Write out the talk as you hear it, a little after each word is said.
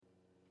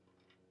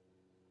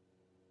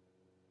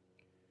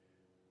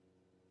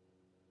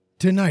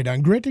Tonight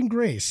on Grit and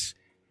Grace,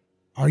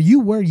 are you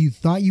where you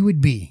thought you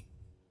would be?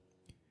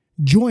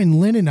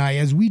 Join Lynn and I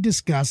as we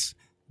discuss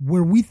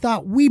where we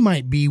thought we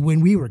might be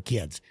when we were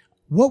kids.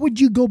 What would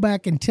you go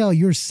back and tell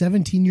your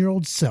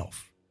 17-year-old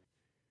self?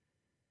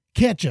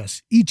 Catch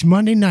us each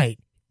Monday night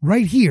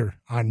right here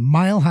on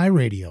Mile High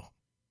Radio.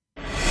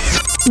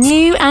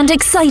 New and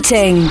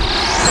exciting.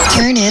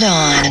 Turn it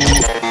on.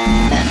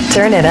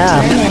 Turn it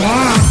up. Turn it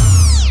on.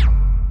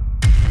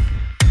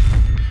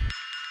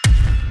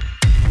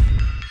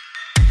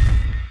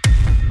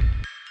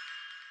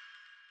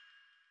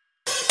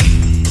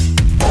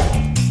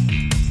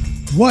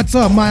 What's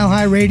up, Mile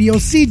High Radio?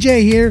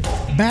 CJ here,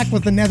 back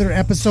with another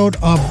episode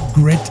of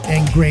Grit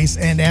and Grace.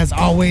 And as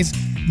always,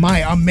 my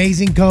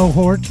amazing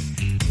cohort,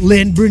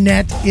 Lynn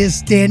Brunette, is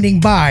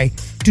standing by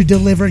to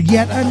deliver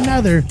yet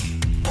another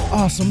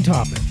awesome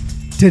topic.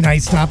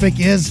 Tonight's topic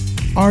is,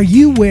 are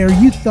you where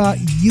you thought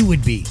you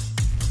would be?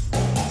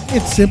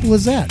 It's simple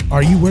as that.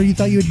 Are you where you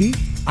thought you would be?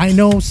 I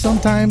know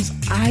sometimes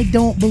I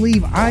don't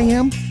believe I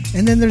am,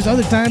 and then there's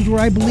other times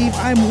where I believe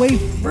I'm way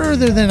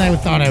further than I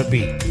thought I would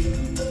be.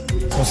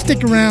 So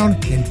stick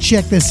around and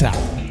check this out.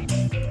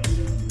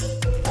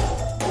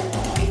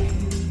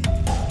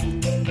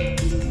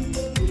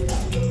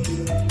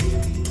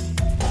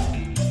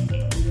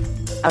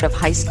 Out of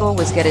high school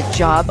was get a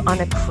job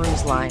on a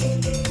cruise line.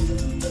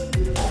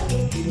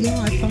 Yeah,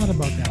 I thought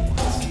about that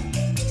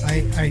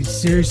once. I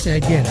seriously, I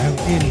did.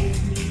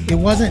 It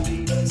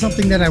wasn't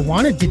something that I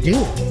wanted to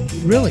do.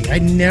 Really, I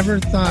never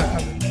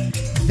thought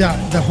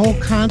the whole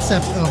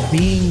concept of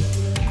being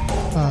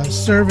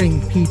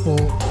serving people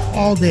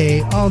all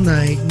day, all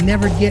night,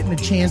 never getting a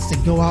chance to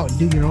go out and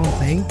do your own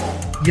thing.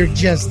 You're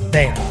just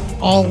there,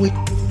 always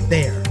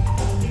there.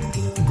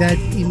 That,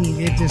 I mean,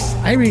 it just,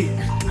 I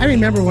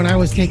remember when I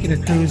was taking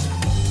a cruise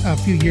a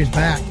few years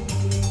back,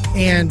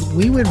 and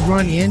we would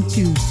run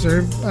into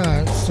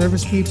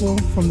service people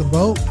from the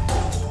boat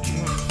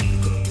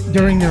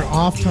during their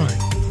off time.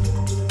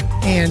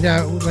 And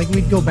like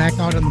we'd go back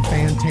out on the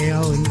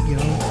fantail and, you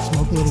know,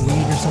 smoke a little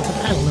weed or something.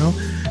 I don't know.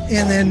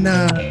 And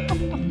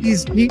then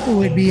these people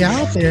would be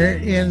out there,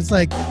 and it's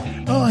like,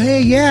 oh,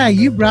 hey, yeah,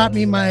 you brought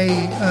me my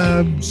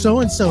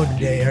so-and-so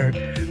today.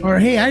 Or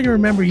hey, I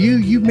remember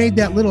you made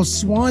that little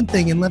swan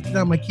thing and left it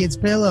on my kids'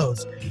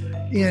 pillows.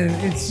 And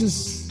it's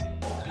just,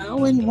 I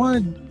wouldn't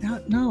want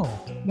to,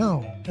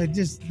 no. I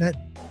just, that.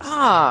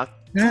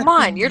 Come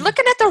on. You're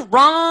looking at the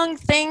wrong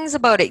things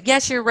about it.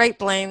 Yes, you're right,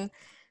 Blaine.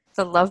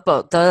 The Love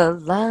Boat. The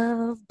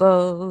Love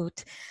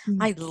Boat.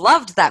 I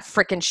loved that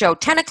freaking show.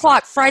 10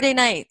 o'clock Friday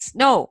nights.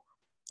 No,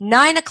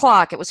 9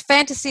 o'clock. It was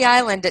Fantasy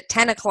Island at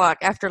 10 o'clock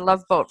after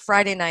Love Boat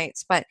Friday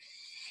nights. But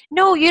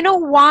no, you know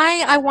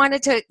why I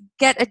wanted to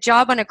get a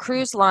job on a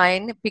cruise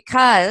line?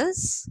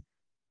 Because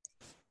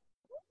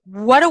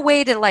what a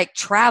way to like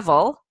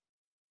travel.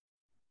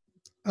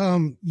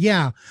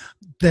 Yeah,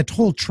 that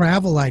whole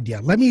travel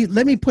idea. Let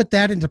me put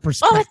that into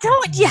perspective.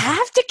 Oh, don't you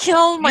have to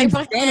kill my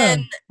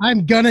fucking.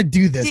 I'm gonna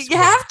do this. You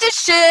have to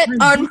shit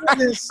on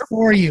this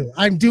for you.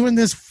 I'm doing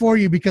this for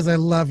you because I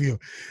love you.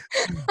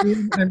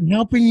 I'm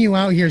helping you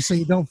out here so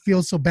you don't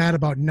feel so bad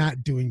about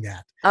not doing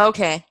that.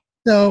 Okay.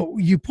 So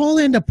you pull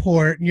into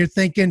port and you're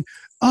thinking,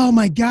 oh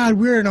my God,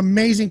 we're in an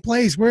amazing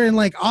place. We're in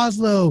like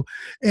Oslo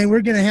and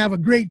we're going to have a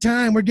great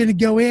time. We're going to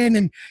go in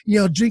and, you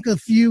know, drink a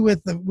few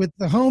with the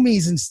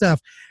homies and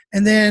stuff.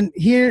 And then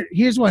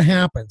here's what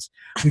happens.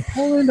 We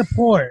pull into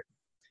port.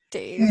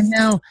 Dave. And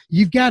now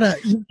you've got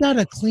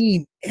to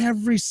clean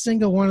every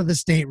single one of the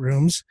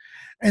staterooms.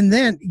 And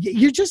then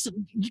you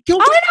go.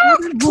 I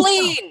don't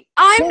clean.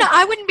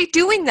 I wouldn't be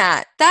doing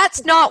that.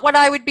 That's not what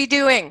I would be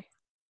doing.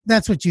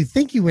 That's what you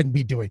think you wouldn't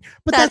be doing,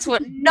 but that's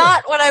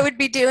not what I would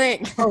be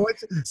doing.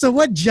 So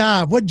what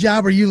job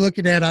are you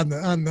looking at on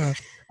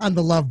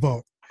the Love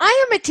Boat?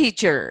 I am a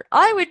teacher.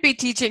 I would be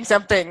teaching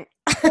something.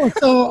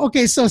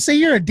 So say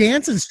you're a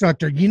dance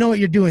instructor. You know what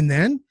you're doing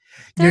then?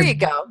 You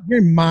go.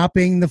 You're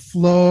mopping the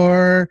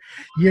floor.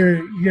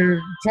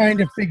 You're trying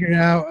to figure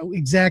out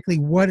exactly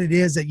what it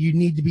is that you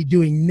need to be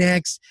doing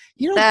next.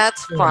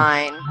 That's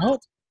fine.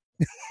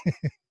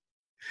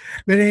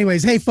 But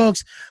anyways, hey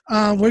folks,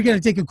 we're going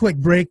to take a quick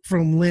break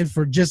from Lynn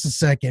for just a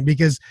second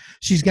because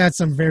she's got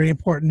some very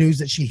important news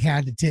that she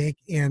had to take,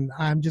 and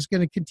I'm just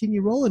going to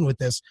continue rolling with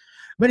this.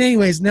 But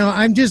anyways, no,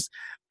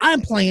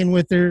 I'm playing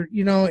with her.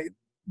 You know,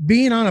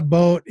 being on a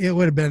boat, it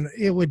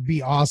would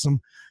be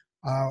awesome.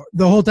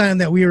 The whole time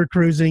that we were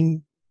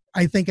cruising,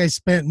 I think I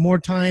spent more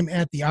time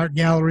at the art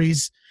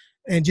galleries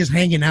and just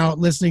hanging out,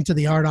 listening to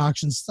the art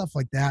auctions, stuff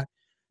like that.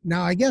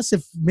 Now, I guess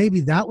if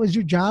maybe that was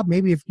your job,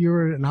 maybe if you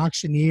were an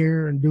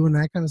auctioneer and doing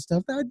that kind of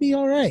stuff, that would be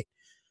all right.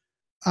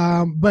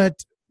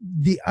 But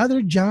the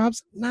other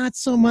jobs, not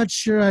so much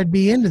sure I'd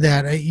be into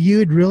that.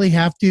 You'd really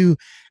have to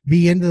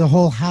be into the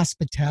whole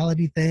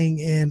hospitality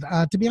thing. And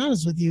to be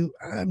honest with you,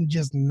 I'm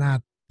just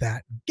not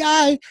that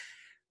guy.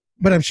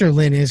 But I'm sure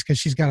Lynn is because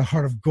she's got a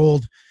heart of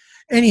gold.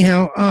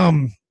 Anyhow,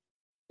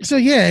 so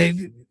yeah,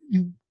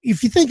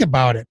 if you think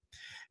about it,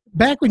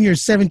 back when you're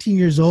 17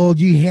 years old,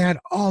 you had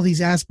all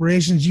these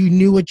aspirations. You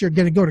knew what you're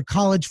going to go to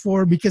college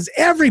for because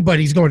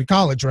everybody's going to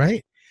college,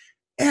 right?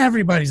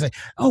 Everybody's like,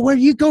 oh, where are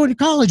you going to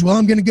college? Well,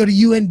 I'm going to go to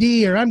UND,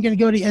 or I'm going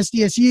to go to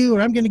SDSU,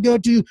 or I'm going to go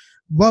to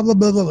blah, blah,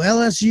 blah, blah,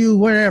 LSU,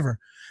 wherever.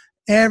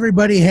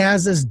 Everybody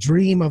has this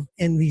dream of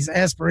and these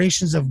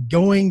aspirations of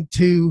going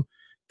to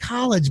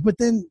college, but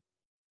then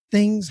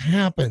things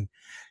happen.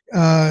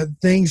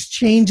 Things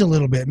change a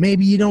little bit.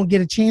 Maybe you don't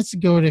get a chance to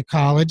go to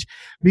college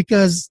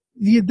because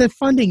the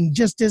funding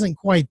just isn't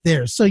quite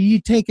there. So you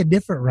take a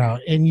different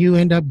route and you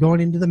end up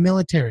going into the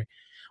military.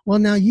 Well,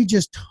 now you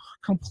just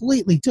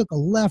completely took a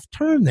left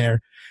turn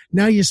there.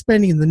 Now you're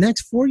spending the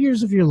next 4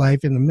 years of your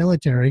life in the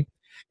military,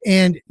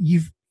 and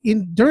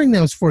during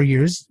those 4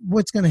 years,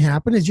 what's going to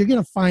happen is you're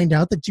going to find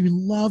out that you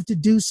love to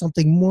do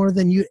something more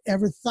than you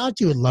ever thought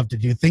you would love to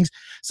do things.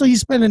 So you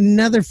spend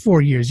another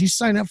 4 years. You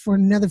sign up for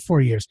another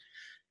 4 years.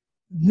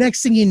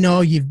 Next thing you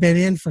know, you've been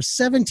in for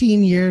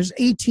 17 years,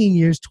 18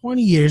 years,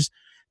 20 years,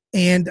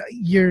 and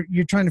you're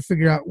trying to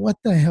figure out, what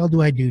the hell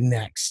do I do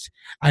next?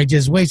 I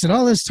just wasted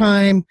all this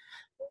time.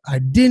 I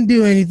didn't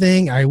do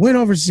anything. I went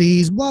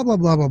overseas, blah, blah,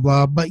 blah, blah,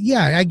 blah. But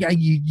yeah,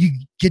 you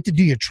get to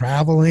do your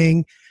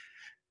traveling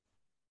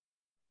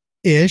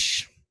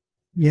ish,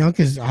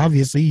 because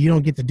obviously you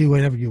don't get to do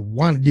whatever you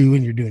want to do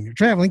when you're doing your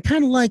traveling.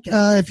 Kind of like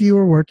if you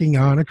were working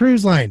on a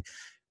cruise line,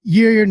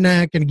 you're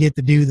not going to get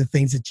to do the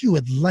things that you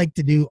would like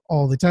to do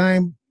all the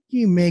time.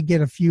 You may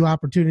get a few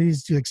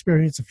opportunities to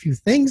experience a few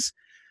things,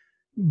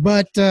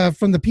 but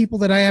from the people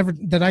that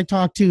I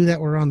talked to that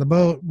were on the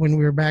boat when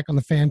we were back on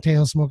the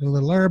fantail smoking a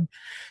little herb,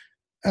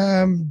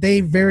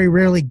 they very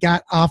rarely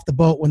got off the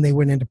boat when they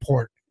went into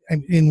port.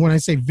 And when I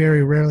say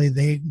very rarely,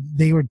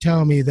 they would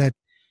tell me that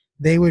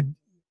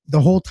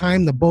the whole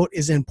time the boat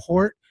is in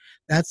port,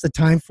 that's the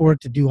time for it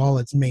to do all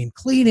its main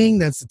cleaning.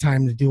 That's the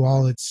time to do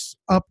all its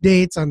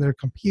updates on their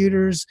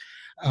computers,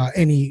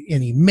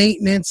 any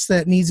maintenance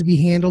that needs to be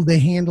handled, they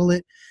handle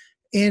it.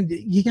 And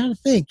you got to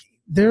think,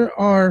 there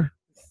are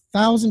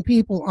 1,000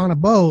 people on a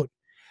boat,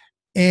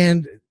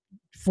 and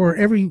for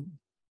every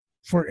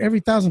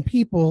 1,000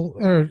 people,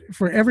 or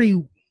for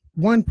every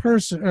one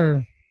person,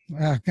 or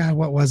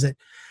what was it?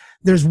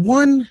 There's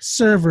one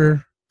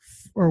server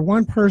or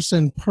one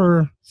person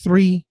per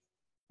 3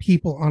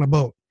 people on a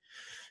boat.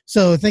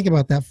 So think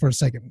about that for a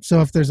second.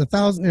 So if there's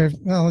 1,000,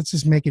 well, let's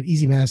just make it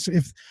easy math.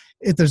 If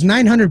there's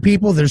 900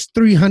 people, there's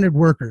 300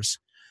 workers.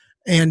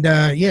 And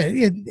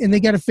and they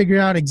got to figure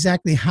out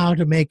exactly how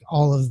to make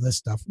all of this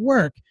stuff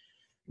work.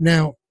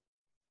 Now,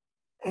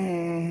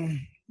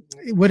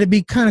 would it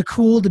be kind of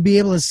cool to be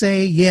able to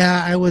say,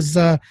 yeah, I was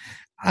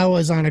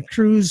on a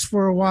cruise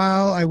for a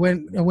while. I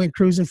went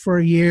cruising for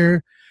a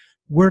year,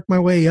 worked my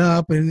way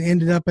up, and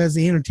ended up as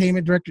the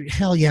entertainment director.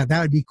 Hell yeah,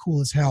 that would be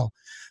cool as hell.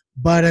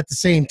 But at the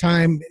same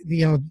time,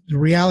 the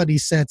reality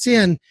sets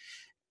in.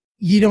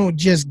 You don't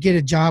just get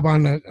a job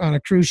on a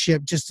cruise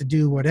ship just to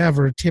do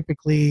whatever.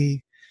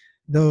 Typically,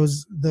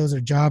 those are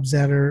jobs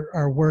that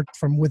are worked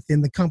from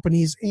within the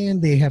companies,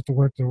 and they have to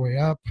work their way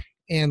up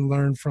and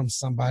learn from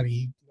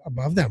somebody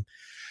above them.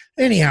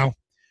 Anyhow,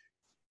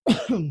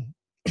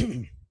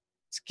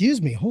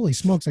 excuse me, holy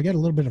smokes, I got a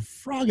little bit of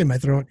frog in my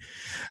throat.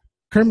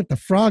 Kermit the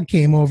Frog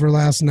came over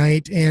last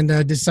night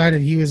and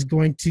decided he was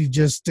going to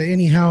just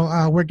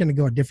we're going to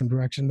go a different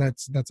direction.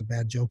 That's a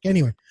bad joke.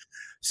 Anyway,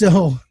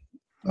 so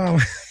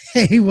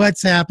hey,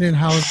 what's happening?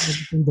 How's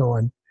everything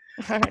going?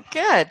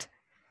 Good.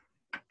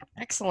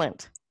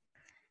 Excellent.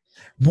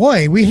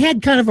 Boy, we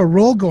had kind of a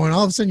roll going.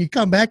 All of a sudden you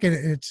come back and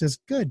it's just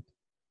good.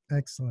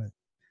 Excellent.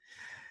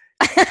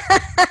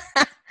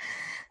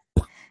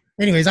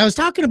 Anyways, I was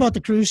talking about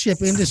the cruise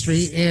ship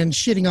industry and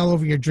shitting all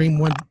over your dream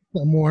one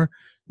more.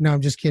 No,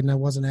 I'm just kidding. I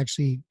wasn't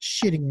actually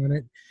shitting on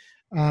it.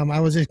 I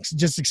was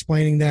just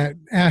explaining that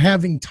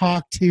having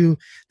talked to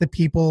the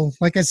people,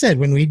 like I said,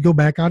 when we'd go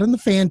back out on the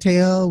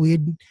fantail,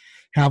 we'd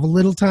have a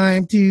little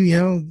time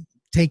to,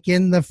 take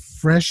in the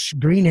fresh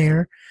green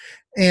air.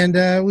 And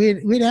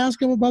we'd ask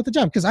them about the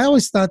job, because I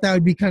always thought that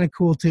would be kind of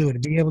cool, too, to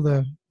be able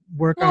to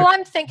work on. Well,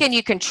 I'm thinking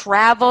you can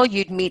travel.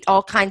 You'd meet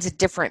all kinds of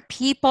different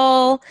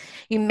people.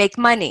 You make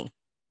money.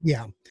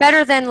 Yeah.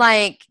 Better than,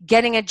 like,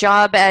 getting a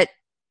job at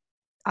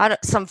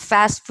some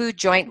fast food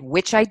joint,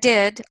 which I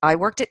did. I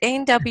worked at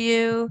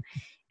A&W,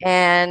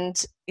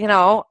 and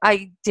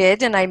I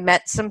did, and I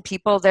met some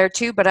people there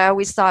too. But I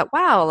always thought,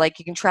 wow, like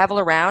you can travel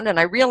around. And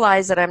I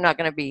realized that I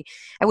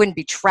wouldn't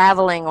be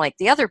traveling like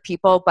the other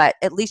people, but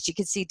at least you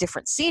could see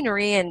different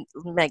scenery and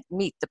like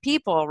meet the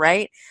people,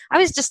 right? I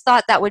always just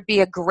thought that would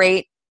be a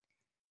great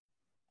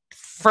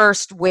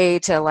first way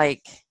to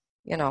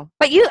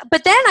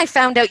But then I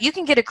found out you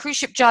can get a cruise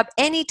ship job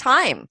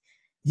anytime.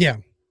 Yeah.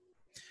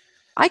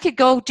 I could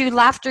go do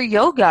laughter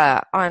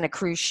yoga on a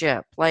cruise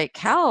ship. Like,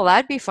 hell,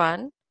 that'd be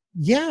fun.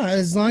 Yeah,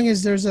 as long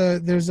as there's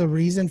a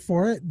reason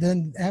for it,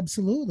 then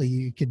absolutely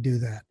you could do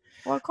that.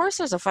 Well, of course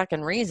there's a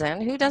fucking reason.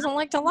 Who doesn't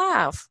like to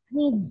laugh?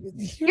 Well,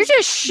 you're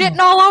just shitting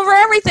all over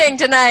everything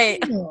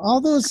tonight.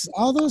 All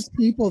those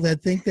people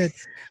that think that,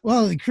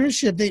 well, the cruise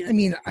ship,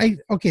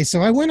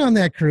 so I went on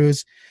that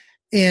cruise,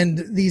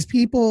 And these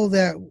people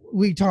that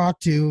we talk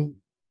to,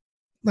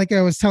 like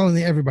I was telling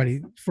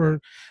everybody, for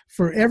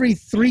every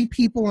 3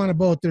 people on a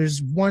boat,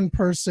 there's 1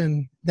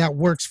 person that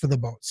works for the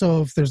boat.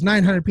 So if there's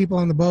 900 people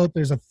on the boat,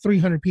 there's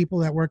 300 people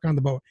that work on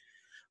the boat.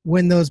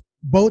 When those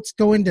boats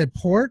go into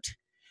port,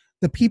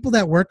 the people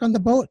that work on the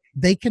boat,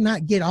 they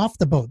cannot get off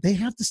the boat. They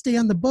have to stay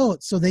on the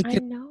boat so they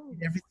can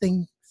get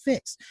everything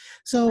fixed.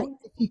 So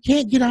if you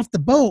can't get off the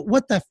boat,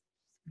 why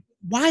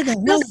the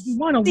hell do you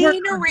want to work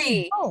on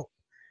the boat?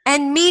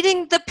 And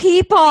meeting the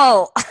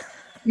people.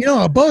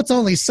 A boat's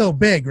only so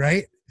big,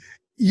 right?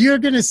 You're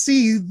going to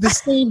see the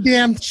same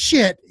damn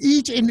shit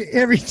each and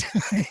every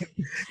time.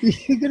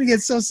 You're going to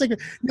get so sick.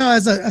 No,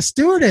 as a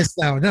stewardess,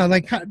 though,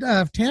 like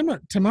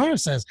Tamara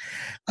says,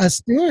 a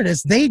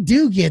stewardess, they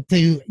do get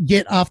to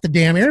get off the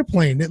damn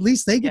airplane. At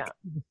least they get to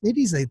the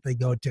cities that they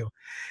go to.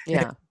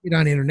 Yeah. And if you get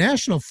on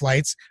international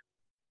flights,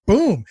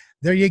 boom,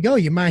 there you go.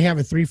 You might have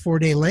a 3-4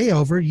 day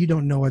layover. You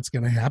don't know what's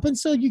going to happen.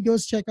 So you go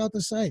check out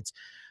the sites.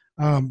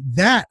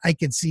 That I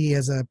could see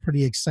as a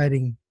pretty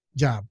exciting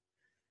job.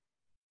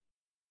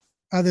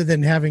 Other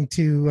than having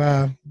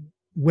to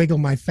wiggle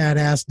my fat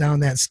ass down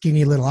that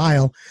skinny little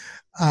aisle,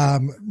 I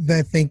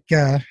think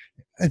that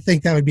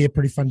would be a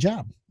pretty fun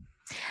job.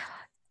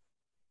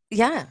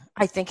 Yeah,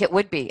 I think it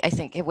would be. I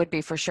think it would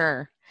be for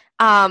sure.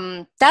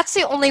 That's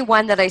the only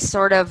one that I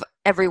sort of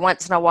every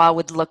once in a while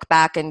would look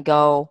back and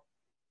go,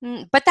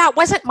 but that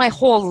wasn't my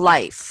whole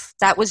life.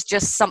 That was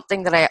just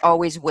something that I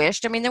always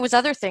wished. I mean, there was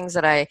other things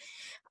that I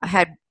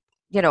had,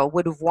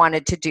 would have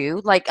wanted to do.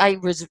 Like I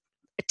was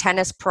a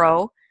tennis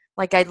pro.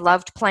 Like I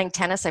loved playing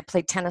tennis. I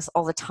played tennis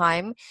all the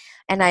time.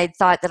 And I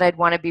thought that I'd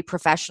want to be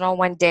professional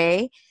one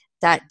day.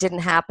 That didn't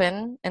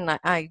happen. And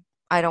I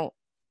don't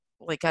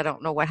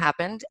know what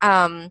happened.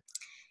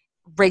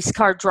 Race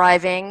car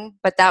driving,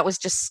 but that was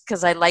just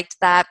because I liked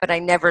that. But I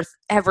never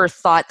ever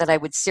thought that I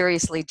would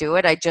seriously do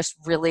it. I just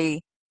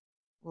really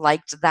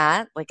liked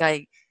that. Like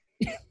I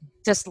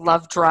just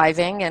love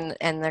driving, and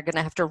they're going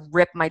to have to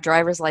rip my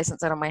driver's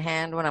license out of my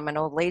hand when I'm an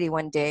old lady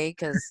one day.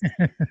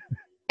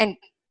 And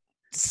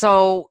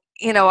so,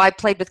 I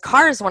played with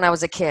cars when I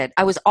was a kid.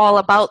 I was all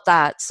about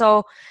that.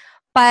 So,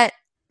 but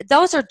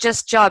those are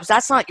just jobs.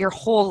 That's not your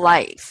whole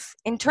life.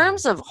 In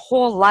terms of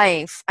whole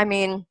life, I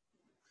mean,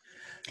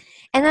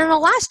 and then the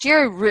last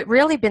year,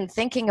 really been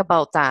thinking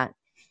about that.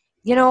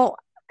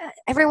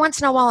 Every once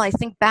in a while, I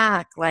think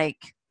back, like,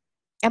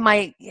 am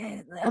I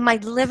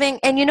living?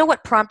 And you know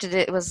what prompted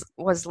it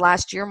was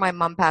last year. My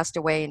mom passed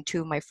away, and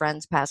 2 of my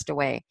friends passed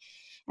away,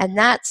 and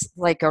that's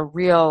like a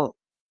real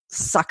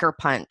sucker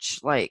punch.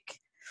 Like,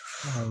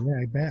 oh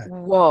yeah, I bet.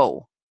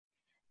 Whoa.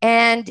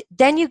 And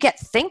then you get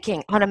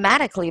thinking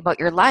automatically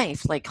about your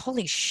life, like,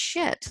 holy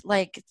shit,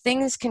 like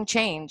things can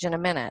change in a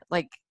minute.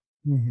 Like,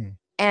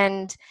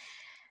 and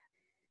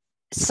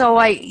so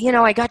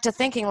I got to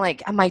thinking,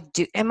 like, am I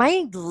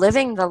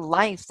living the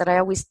life that I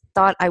always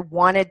thought I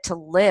wanted to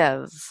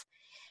live?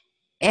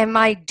 Am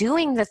I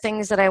doing the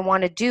things that I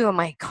want to do? Am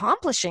I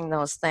accomplishing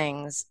those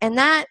things? And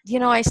that,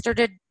 I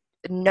started,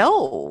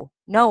 no,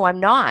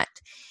 I'm not.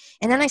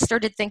 And then I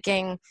started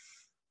thinking,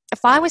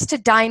 if I was to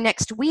die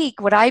next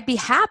week, would I be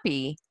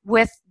happy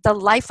with the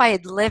life I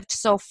had lived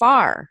so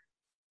far?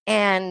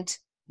 And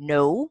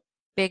no,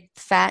 big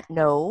fat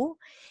no.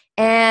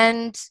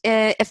 And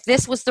if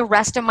this was the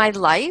rest of my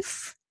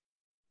life,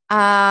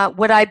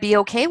 would I be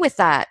okay with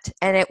that?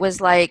 And it was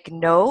like,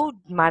 no,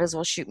 might as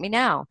well shoot me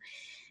now.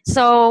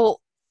 So,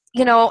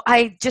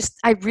 I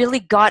really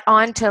got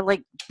on to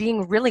like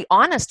being really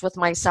honest with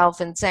myself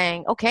and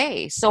saying,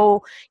 okay,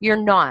 so you're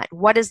not.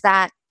 What is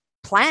that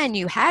plan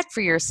you had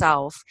for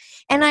yourself?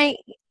 And I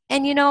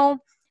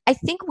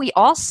think we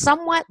all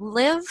somewhat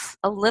live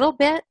a little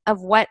bit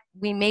of what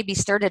we maybe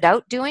started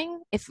out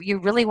doing, if you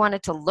really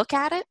wanted to look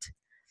at it.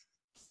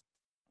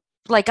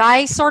 Like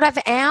I sort of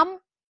am,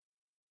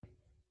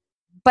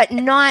 but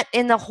not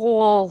in the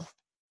whole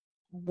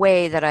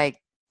way that I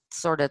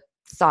sort of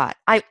thought.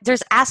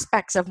 There's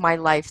aspects of my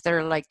life that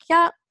are like,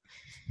 yeah,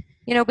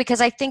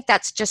 because I think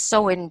that's just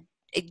so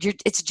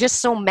it's just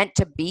so meant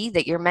to be,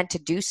 that you're meant to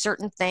do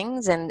certain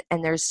things, and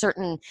there's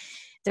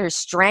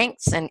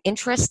strengths and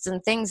interests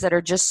and things that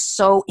are just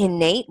so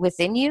innate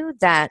within you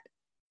that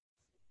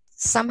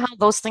somehow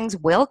those things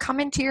will come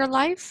into your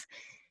life.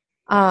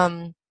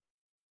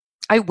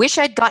 I wish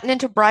I'd gotten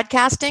into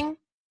broadcasting.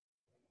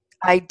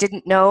 I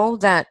didn't know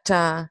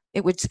that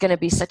it was going to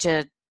be such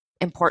an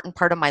important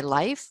part of my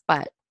life,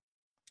 but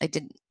I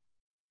didn't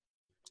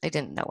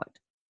know it.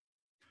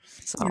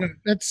 So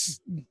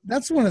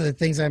that's one of the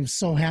things I'm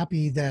so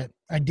happy that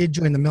I did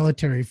join the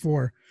military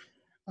for.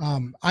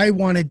 I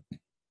wanted,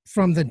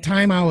 from the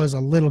time I was a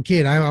little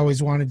kid, I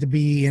always wanted to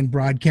be in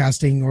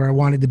broadcasting, or I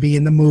wanted to be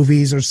in the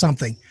movies or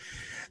something.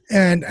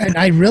 And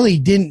I really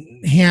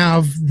didn't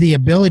have the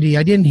ability.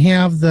 I didn't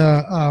have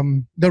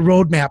the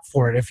roadmap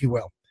for it, if you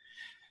will.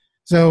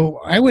 So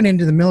I went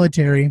into the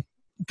military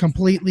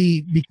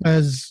completely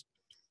because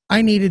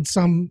I needed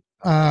some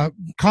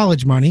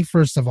college money,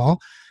 first of all.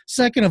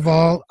 Second of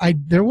all,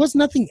 there was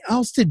nothing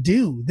else to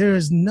do. There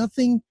is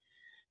nothing.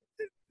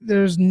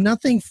 there's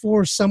nothing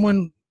for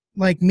someone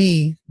like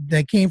me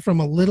that came from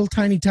a little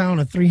tiny town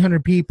of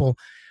 300 people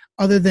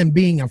other than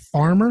being a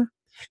farmer.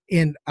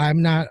 And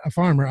I'm not a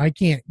farmer. I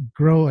can't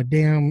grow a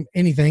damn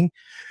anything.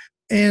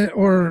 And,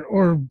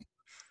 or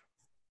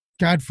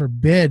God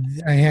forbid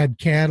I had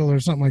cattle or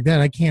something like that.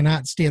 I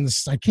cannot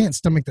I can't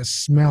stomach the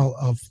smell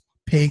of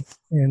pig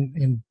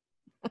and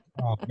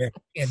oh man,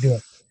 can't do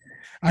it.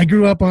 I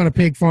grew up on a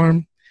pig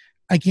farm.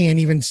 I can't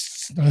even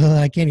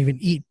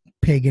eat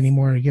pig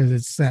anymore because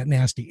it's that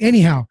nasty.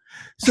 Anyhow,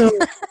 so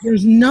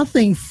there's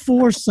nothing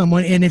for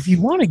someone. And if you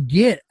want to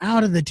get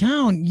out of the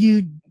town,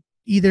 you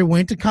either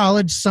went to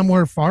college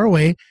somewhere far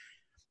away.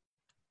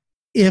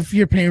 If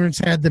your parents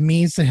had the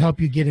means to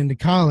help you get into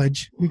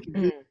college,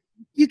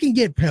 you can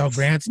get Pell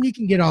Grants and you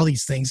can get all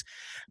these things.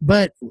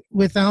 But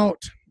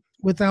without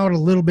a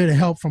little bit of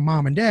help from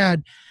mom and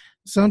dad,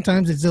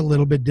 sometimes it's a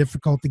little bit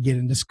difficult to get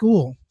into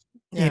school.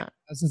 Yeah.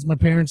 And since my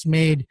parents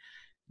made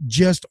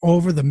just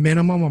over the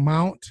minimum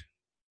amount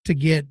to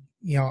get,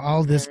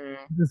 all this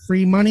the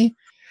free money,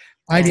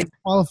 I didn't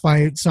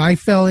qualify. So I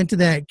fell into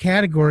that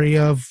category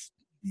of,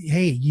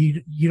 hey,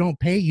 you don't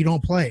pay, you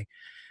don't play.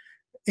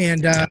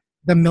 And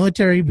the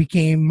military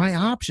became my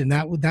option.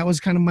 That was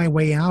kind of my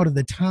way out of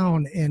the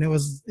town. And it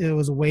was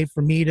a way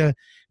for me to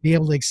be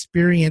able to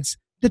experience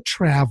the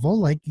travel,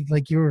 like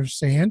you were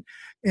saying,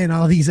 and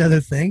all these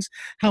other things.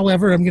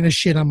 However, I'm going to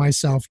shit on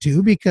myself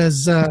too,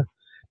 because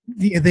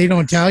they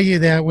don't tell you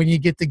that when you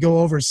get to go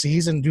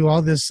overseas and do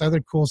all this other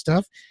cool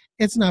stuff,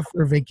 it's not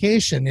for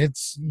vacation.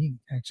 You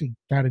actually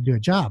got to do a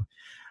job,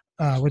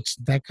 which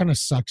that kind of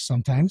sucks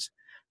sometimes.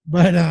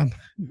 But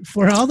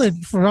for all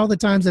the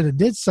times that it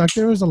did suck,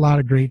 there was a lot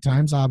of great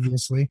times.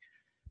 Obviously,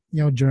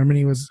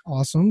 Germany was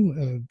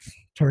awesome.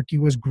 Turkey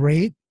was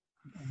great.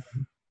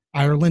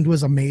 Ireland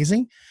was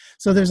amazing.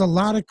 So there's a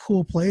lot of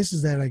cool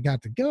places that I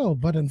got to go.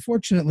 But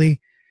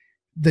unfortunately,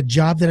 the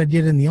job that I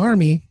did in the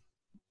Army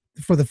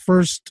for the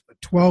first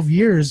 12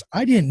 years,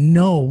 I didn't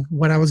know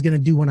what I was going to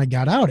do when I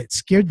got out. It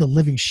scared the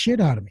living shit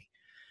out of me.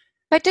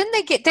 But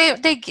didn't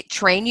they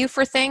train you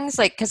for things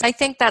like, because I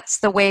think that's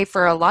the way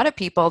for a lot of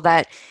people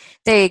that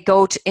they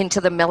go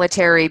into the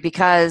military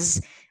because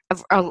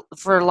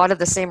for a lot of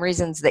the same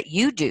reasons that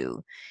you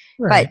do.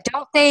 Right. But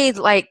don't they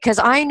because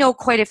I know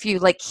quite a few,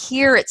 like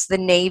here it's the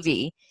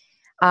Navy.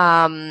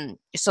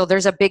 So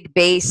there's a big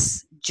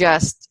base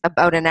just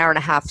about an hour and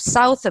a half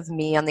south of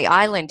me on the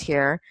island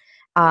here.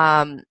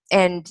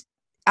 And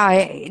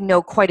I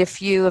know quite a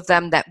few of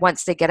them that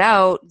once they get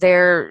out,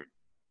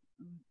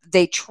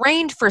 they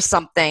trained for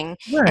something,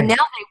 right, and now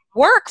they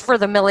work for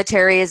the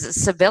military as a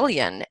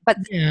civilian, but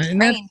trained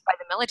by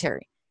the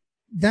military.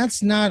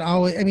 That's not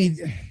always, I mean,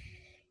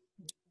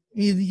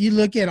 you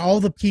look at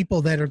all the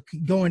people that are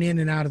going in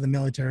and out of the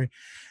military,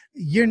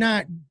 you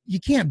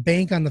can't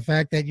bank on the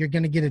fact that you're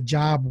going to get a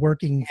job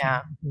working.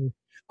 Yeah.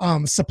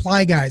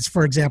 Supply guys,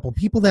 for example,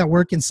 people that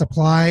work in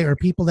supply or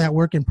people that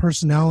work in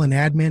personnel and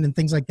admin and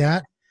things like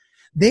that,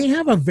 they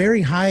have a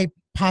very high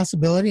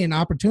possibility and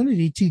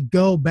opportunity to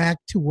go back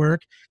to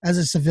work as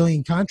a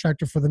civilian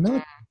contractor for the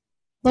military.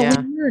 But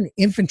when you're an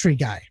infantry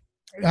guy,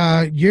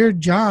 your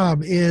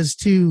job is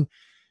to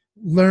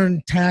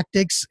learn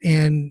tactics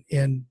and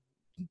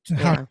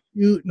how to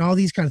shoot and all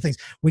these kind of things.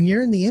 When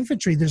you're in the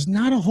infantry, there's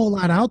not a whole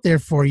lot out there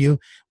for you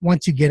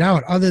once you get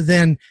out, other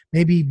than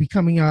maybe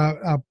becoming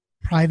a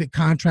private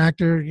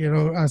contractor,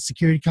 a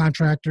security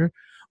contractor,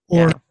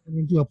 or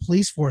into a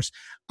police force.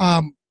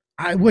 I'm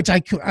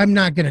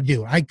not going to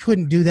do. I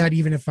couldn't do that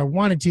even if I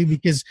wanted to,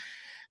 because,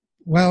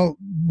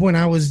 when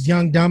I was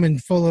young, dumb,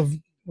 and full of,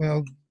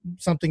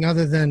 something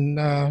other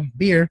than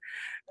beer,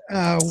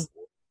 I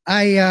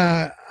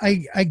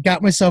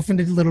got myself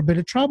into a little bit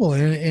of trouble,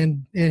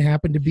 and it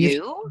happened to be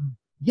you.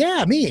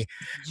 Yeah, me.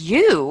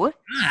 You?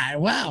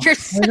 Wow. You're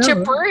such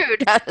a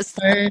prude.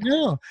 I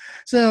know.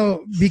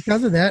 So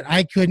because of that,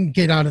 I couldn't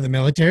get out of the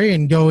military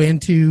and go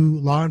into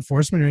law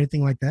enforcement or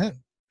anything like that.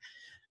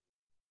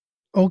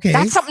 Okay.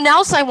 That's something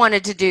else I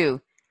wanted to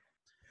do.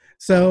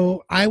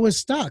 So I was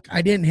stuck.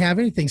 I didn't have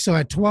anything. So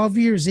at 12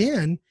 years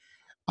in,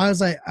 I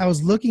was like,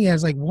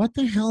 what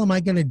the hell am I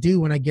going to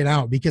do when I get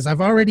out? Because I've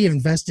already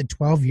invested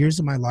 12 years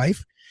of my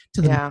life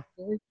to the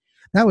military.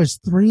 That was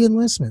 3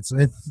 enlistments.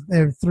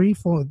 They're 3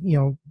 full,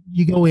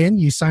 you go in,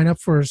 you sign up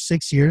for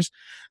 6 years,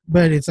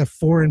 but it's a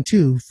 4 and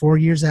 2, 4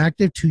 years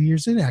active, 2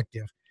 years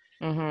inactive.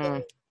 Mm-hmm.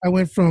 I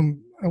went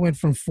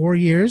from 4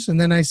 years,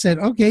 and then I said,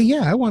 okay,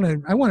 I want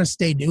to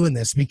stay doing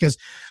this because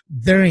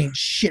there ain't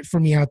shit for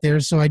me out there.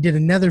 So I did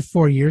another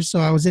 4 years. So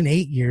I was in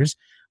 8 years.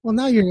 Well,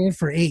 now you're in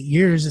for 8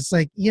 years. It's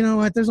like, you know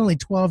what? There's only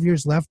 12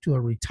 years left to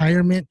a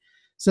retirement.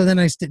 So then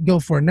I go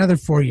for another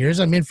 4 years.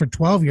 I'm in for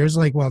 12 years.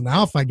 Like, well,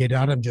 now if I get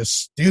out, I'm just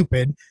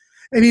stupid.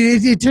 I mean,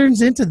 it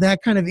turns into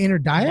that kind of inner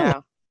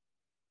dialogue.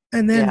 Yeah.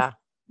 And then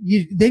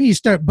you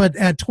start, but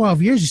at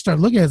 12 years, you start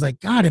looking at it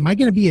like, God, am I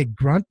going to be a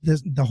grunt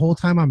the whole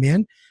time I'm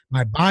in?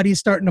 My body's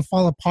starting to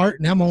fall apart,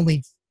 and I'm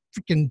only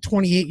freaking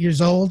 28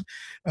 years old.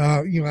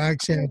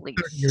 Actually, I'm 30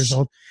 years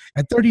old.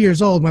 At 30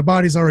 years old, my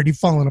body's already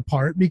falling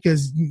apart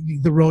because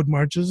the road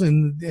marches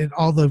and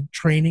all the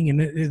training and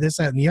this,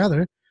 that, and the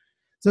other.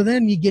 So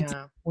then you get to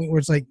Yeah. the point where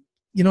it's like,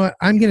 you know what?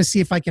 I'm going to see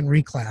if I can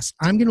reclass.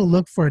 I'm going to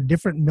look for a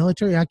different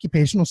military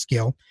occupational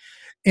skill,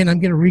 and I'm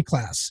going to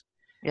reclass.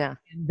 Yeah.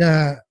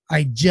 And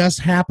I just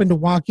happened to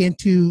walk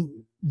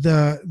into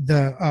the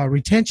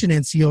retention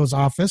NCO's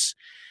office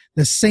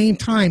the same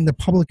time the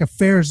public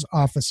affairs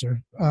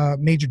officer,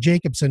 Major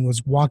Jacobson,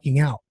 was walking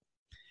out.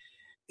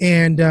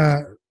 And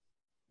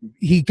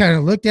he kind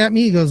of looked at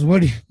me. He goes,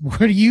 what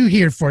are you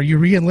here for? You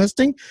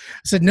re-enlisting? I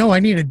said, no, I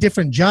need a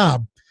different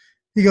job.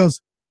 He goes,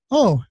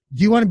 oh,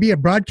 do you want to be a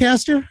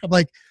broadcaster? I'm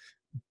like,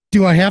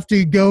 do I have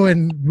to go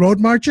in road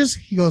marches?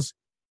 He goes,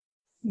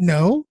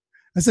 no.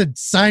 I said,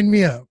 sign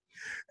me up.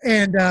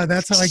 And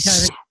that's how I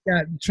kind of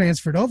got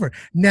transferred over.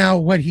 Now,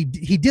 what he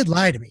did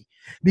lie to me,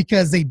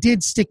 because they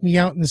did stick me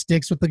out in the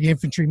sticks with the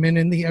infantrymen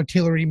and the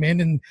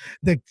artillerymen and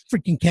the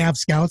freaking Cav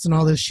Scouts and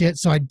all this shit.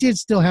 So I did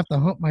still have to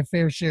hump my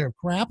fair share of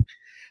crap,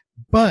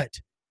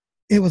 but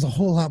it was a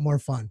whole lot more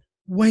fun.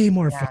 Way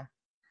more fun.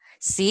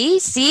 See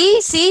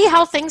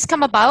how things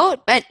come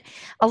about. But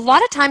a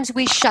lot of times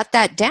we shut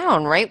that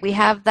down, right? We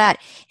have that.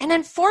 And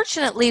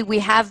unfortunately, we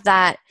have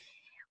that.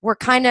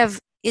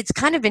 It's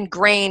kind of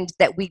ingrained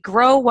that we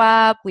grow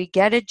up, we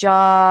get a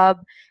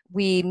job,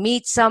 we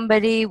meet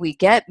somebody, we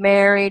get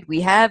married,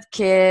 we have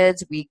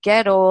kids, we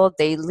get old,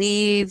 they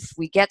leave,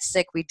 we get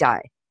sick, we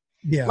die.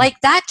 Yeah. Like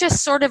that,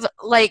 just sort of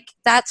like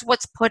that's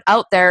what's put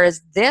out there,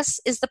 is this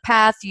is the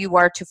path you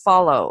are to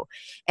follow.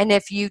 And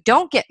if you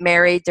don't get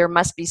married, there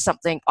must be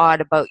something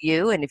odd about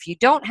you. And if you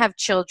don't have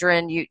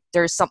children,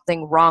 there's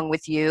something wrong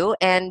with you.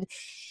 And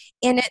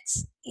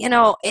it's,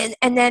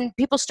 and then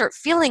people start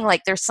feeling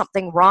like there's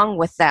something wrong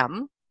with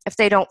them if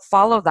they don't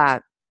follow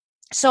that.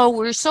 So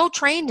we're so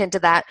trained into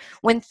that.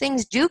 When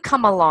things do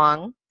come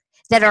along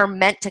that are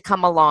meant to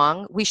come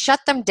along, we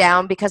shut them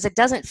down because it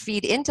doesn't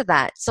feed into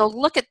that. So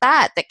look at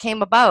that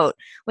came about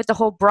with the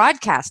whole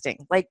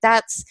broadcasting. Like,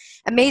 that's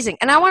amazing.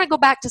 And I want to go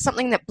back to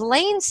something that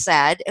Blaine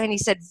said, and he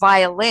said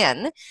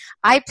violin.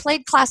 I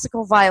played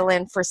classical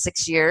violin for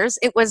 6 years.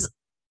 It was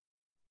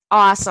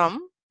awesome.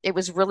 It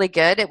was really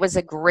good. It was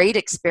a great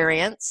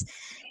experience.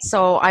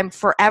 So I'm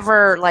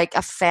forever like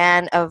a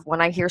fan of when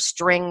I hear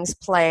strings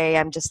play.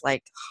 I'm just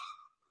like,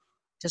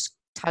 just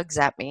tugs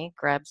at me,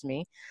 grabs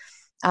me.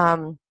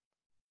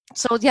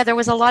 So yeah, there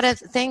was a lot of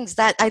things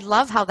that I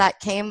love how that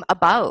came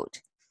about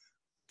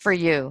for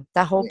you,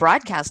 that whole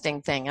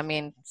broadcasting thing. I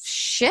mean,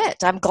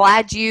 shit, I'm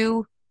glad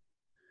you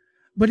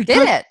did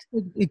it.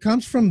 It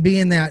comes from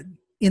being that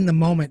in the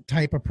moment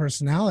type of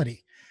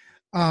personality.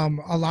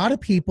 A lot of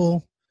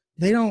people,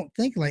 they don't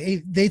think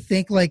like, they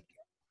think like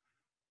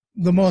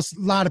a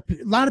lot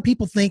of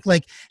people think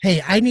like,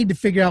 hey, I need to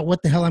figure out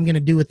what the hell I'm going to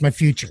do with my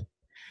future.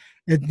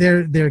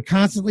 They're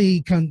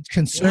constantly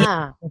concerned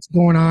with what's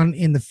going on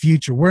in the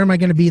future. Where am I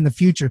going to be in the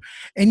future?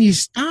 And you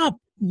stop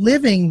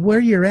living where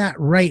you're at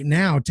right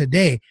now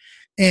today,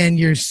 and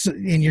you're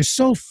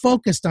so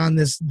focused on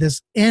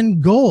this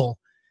end goal.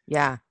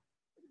 Yeah,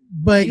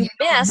 but you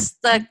miss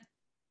the.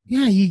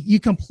 Yeah, you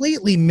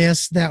completely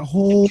miss that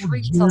whole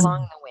treats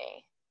along the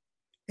way.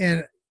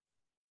 And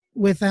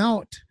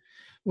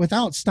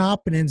without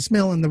stopping and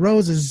smelling the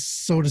roses,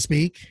 so to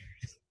speak,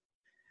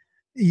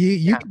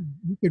 you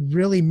could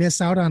really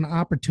miss out on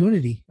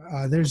opportunity.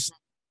 Because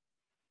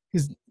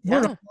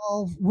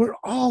we're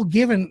all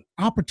given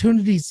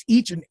opportunities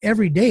each and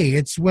every day.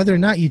 It's whether or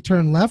not you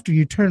turn left or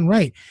you turn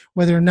right,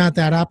 whether or not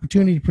that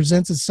opportunity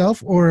presents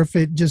itself, or if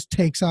it just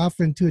takes off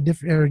into a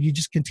different, or you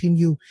just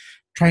continue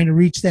trying to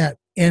reach that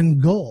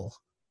end goal.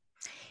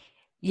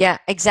 Yeah,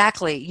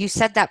 exactly. You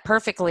said that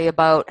perfectly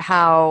about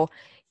how,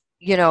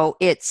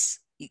 it's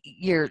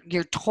you're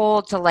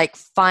told to like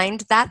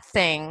find that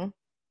thing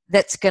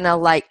that's gonna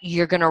like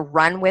you're gonna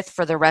run with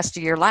for the rest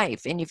of your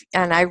life.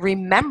 And I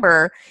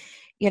remember,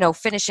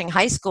 finishing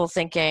high school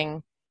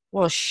thinking,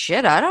 well,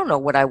 shit, I don't know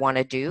what I want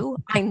to do.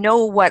 I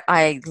know what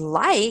I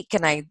like,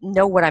 and I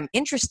know what I'm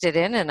interested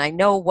in, and I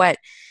know what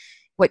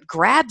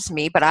grabs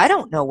me, but I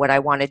don't know what I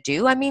want to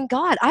do. I mean,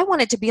 God, I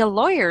wanted to be a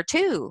lawyer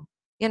too.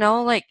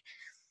 Like,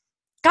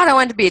 God, I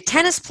wanted to be a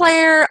tennis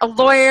player, a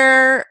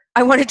lawyer.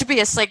 I wanted to be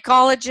a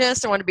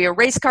psychologist. I wanted to be a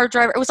race car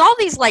driver. It was all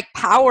these like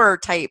power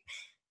type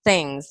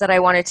things that I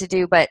wanted to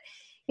do. But,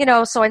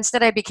 so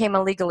instead I became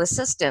a legal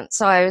assistant.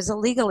 So I was a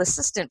legal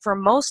assistant for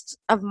most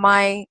of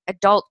my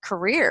adult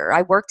career.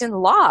 I worked in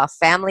law,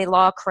 family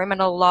law,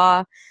 criminal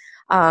law.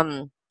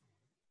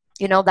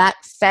 That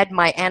fed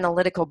my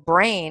analytical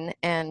brain.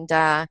 And,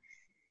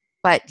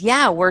 but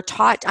yeah, we're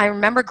taught, I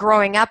remember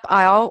growing up,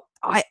 I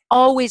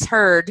always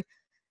heard,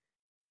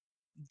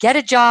 get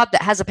a job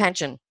that has a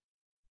pension.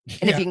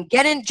 And if you can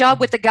get a job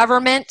with the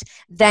government,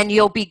 then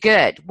you'll be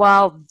good.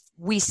 Well,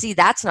 we see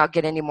that's not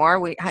good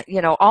anymore.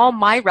 All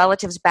my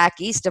relatives back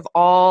east have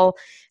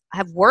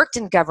worked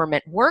in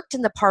government, worked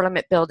in the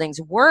parliament buildings,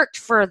 worked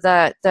for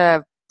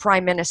the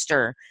prime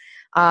minister,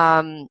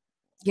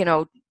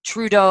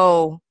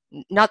 Trudeau,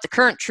 not the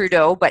current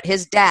Trudeau, but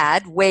his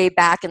dad way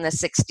back in the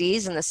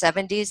 60s and the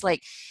 70s.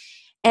 Like,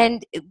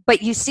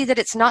 but you see that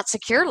it's not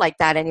secure like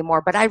that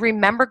anymore. But I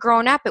remember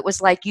growing up, it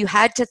was like you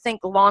had to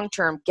think long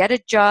term, get a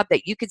job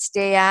that you could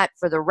stay at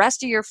for the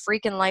rest of your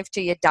freaking life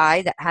till you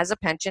die that has a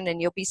pension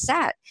and you'll be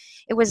set.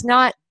 It was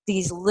not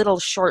these little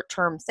short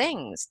term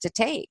things to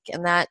take.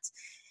 And I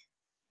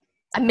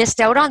missed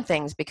out on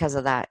things because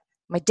of that.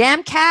 My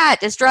damn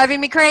cat is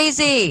driving me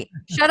crazy.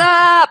 Shut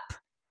up.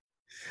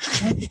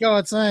 Why don't you go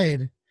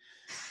outside?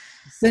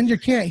 Send your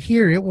cat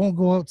here. It won't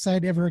go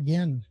outside ever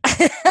again.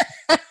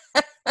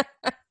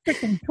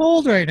 Freaking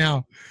cold right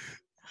now.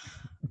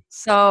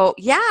 So,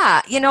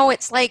 yeah,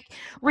 it's like,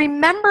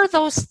 remember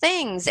those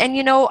things. And,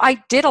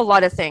 I did a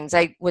lot of things.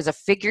 I was a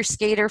figure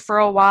skater for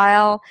a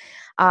while.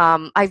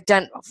 I've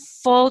done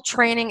full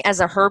training as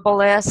a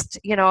herbalist.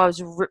 I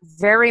was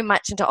very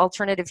much into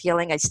alternative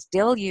healing. I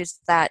still use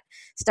that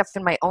stuff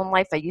in my own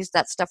life. I used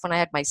that stuff when I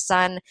had my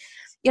son.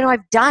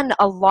 I've done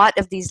a lot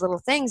of these little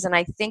things. And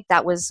I think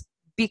that was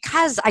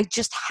because I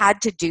just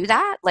had to do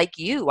that, like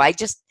you.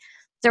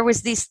 There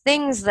was these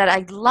things that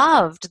I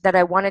loved that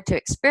I wanted to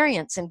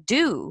experience and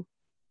do.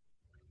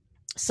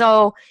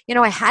 So,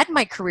 I had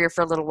my career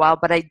for a little while,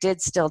 but I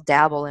did still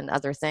dabble in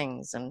other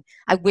things. And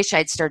I wish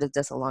I'd started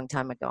this a long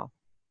time ago.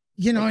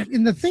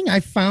 And the thing I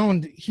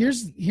found,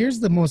 here's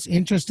the most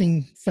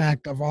interesting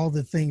fact of all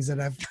the things that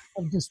I've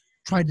just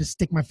tried to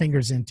stick my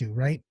fingers into,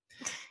 right?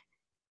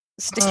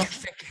 Stick your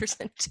fingers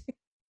into.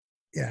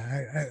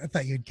 Yeah, I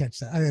thought you'd catch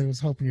that. I was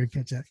hoping you'd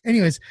catch that.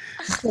 Anyways,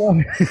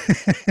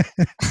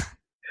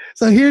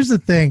 so here's the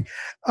thing.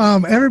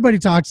 Everybody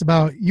talks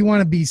about you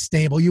want to be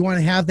stable. You want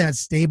to have that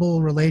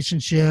stable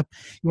relationship.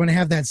 You want to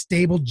have that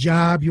stable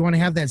job. You want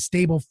to have that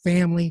stable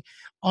family,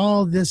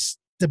 all this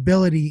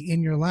stability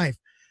in your life.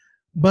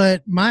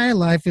 But my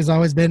life has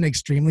always been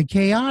extremely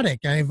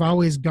chaotic. I've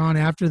always gone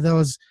after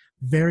those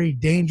very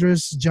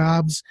dangerous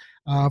jobs.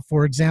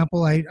 For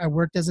example, I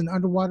worked as an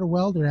underwater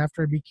welder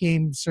after I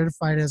became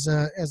certified as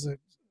a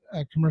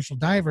commercial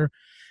diver,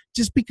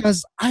 just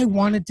because I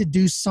wanted to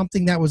do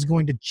something that was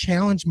going to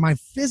challenge my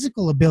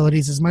physical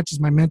abilities as much as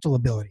my mental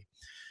ability.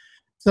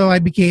 So I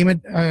became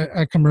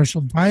a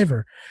commercial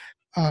diver.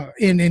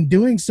 In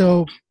doing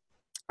so,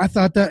 I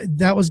thought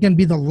that was going to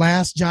be the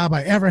last job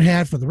I ever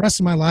had for the rest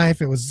of my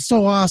life. It was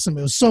so awesome.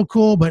 It was so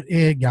cool, but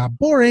it got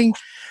boring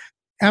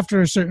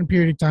after a certain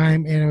period of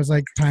time. And it was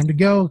like, time to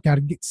go. Got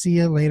to see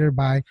you later.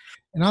 Bye.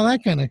 And all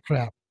that kind of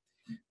crap.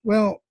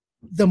 Well,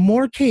 the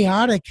more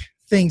chaotic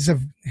things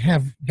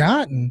have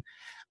gotten,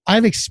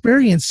 I've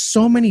experienced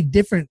so many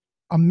different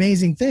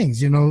amazing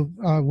things,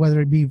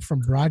 whether it be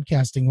from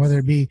broadcasting, whether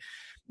it be,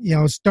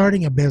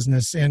 starting a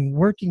business and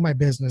working my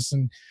business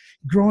and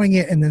growing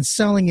it and then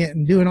selling it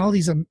and doing all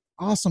these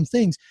awesome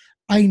things.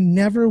 I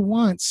never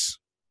once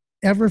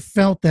ever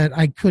felt that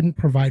I couldn't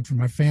provide for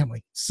my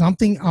family.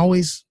 Something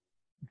always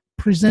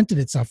presented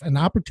itself. An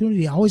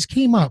opportunity always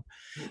came up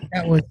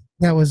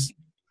that was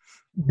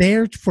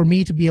there for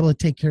me to be able to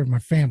take care of my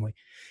family.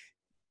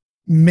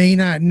 May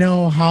not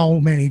know how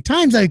many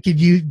times I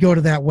could go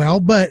to that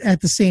well, but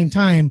at the same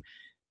time,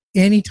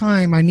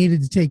 anytime I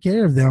needed to take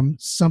care of them,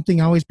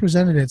 something always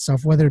presented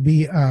itself, whether it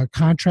be a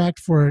contract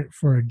for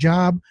a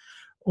job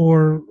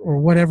or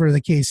whatever the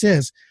case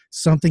is,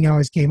 something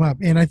always came up.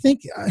 And I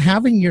think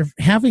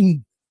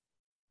having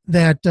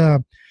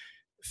that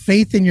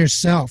faith in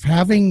yourself,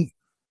 having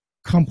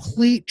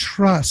complete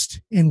trust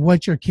in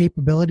what your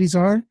capabilities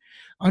are,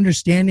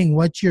 understanding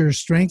what your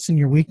strengths and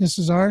your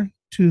weaknesses are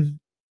to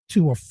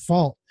a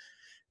fault.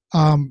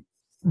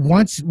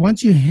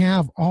 Once you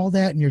have all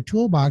that in your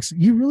toolbox,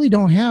 you really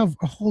don't have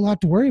a whole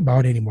lot to worry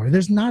about anymore.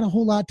 There's not a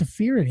whole lot to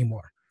fear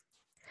anymore.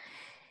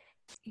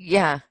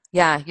 Yeah,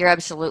 you're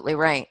absolutely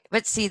right.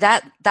 But see,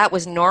 that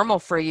was normal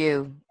for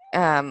you,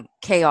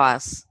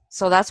 chaos.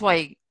 So that's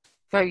why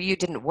you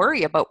didn't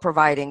worry about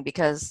providing,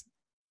 because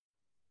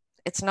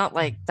it's not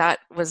like that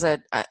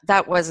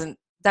wasn't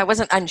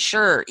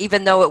unsure,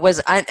 even though it was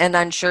an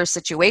unsure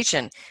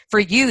situation. For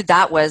you,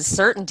 that was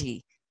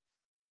certainty.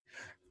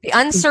 The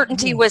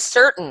uncertainty was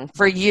certain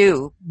for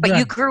you, but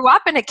you grew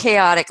up in a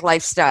chaotic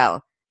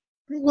lifestyle.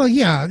 Well,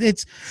 yeah,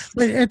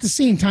 but at the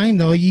same time,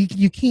 though,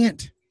 you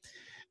can't.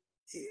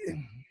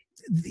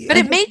 But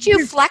it made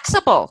you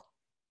flexible.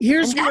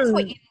 That's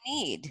what you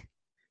need.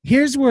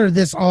 Here's where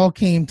this all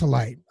came to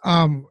light.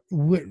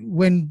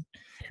 When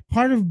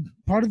part of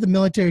the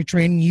military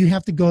training, you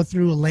have to go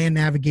through a land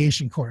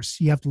navigation course.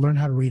 You have to learn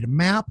how to read a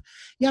map.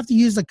 You have to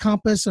use a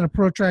compass and a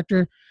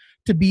protractor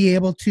to be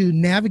able to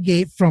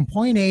navigate from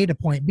point A to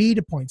point B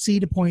to point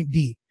C to point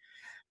D.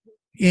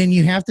 And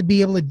you have to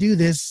be able to do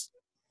this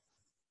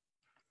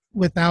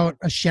without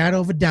a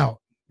shadow of a doubt,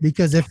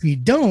 because if you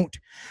don't,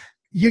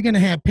 you're going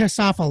to piss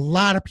off a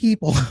lot of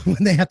people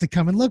when they have to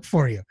come and look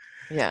for you.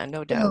 Yeah,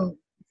 no doubt.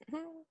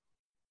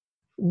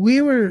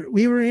 We were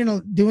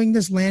doing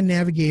this land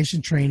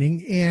navigation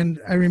training, and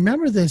I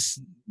remember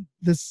this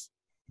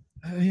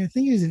I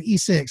think he was an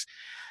E6.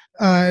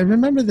 I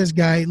remember this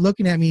guy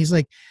looking at me. He's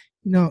like,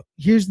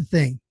 here's the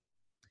thing.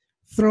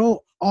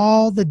 Throw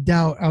all the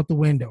doubt out the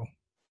window.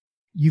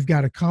 you've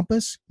got a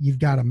compass, you've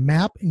got a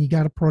map, and you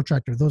got a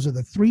protractor. Those are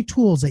the 3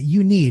 tools that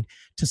you need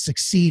to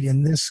succeed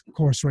in this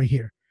course right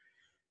here.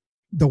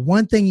 The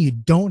one thing you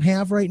don't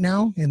have right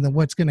now, and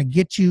what's going to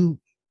get you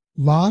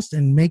lost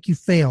and make you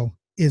fail,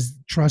 is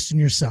trust in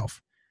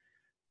yourself.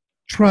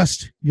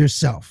 Trust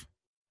yourself.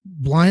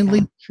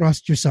 Blindly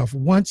trust yourself.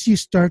 Once you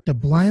start to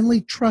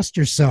blindly trust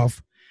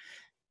yourself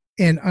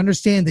and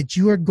understand that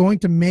you are going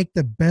to make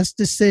the best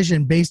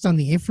decision based on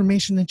the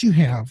information that you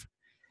have,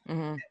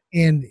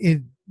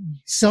 and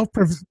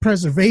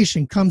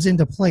self-preservation comes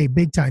into play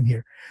big time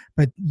here.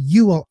 But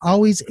you will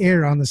always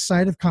err on the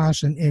side of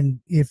caution, and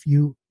if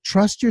you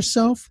trust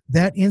yourself,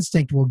 that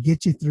instinct will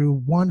get you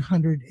through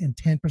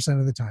 110%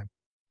 of the time.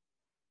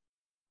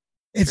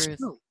 It's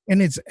true,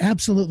 and it's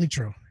absolutely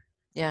true.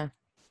 Yeah.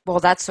 Well,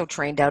 that's so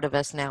trained out of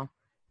us now.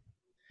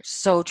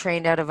 So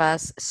trained out of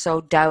us.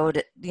 So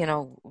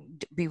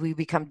we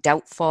become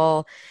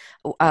doubtful.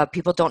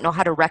 People don't know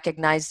how to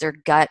recognize their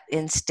gut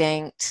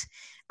instinct.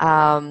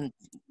 You're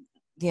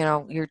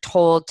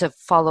told to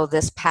follow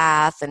this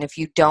path, and if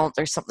you don't,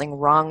 there's something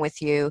wrong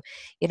with you.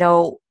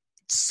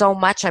 So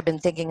much I've been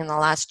thinking in the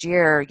last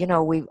year,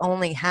 we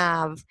only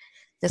have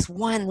this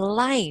one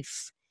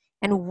life.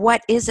 And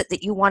what is it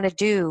that you want to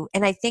do?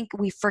 And I think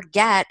we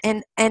forget,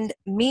 and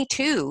me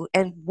too,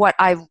 and what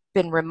I've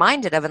been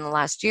reminded of in the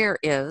last year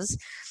is,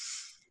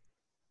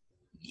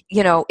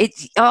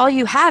 it's all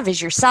you have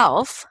is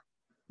yourself,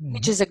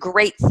 which is a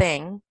great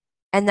thing.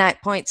 And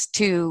that points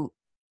to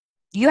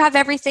you have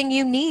everything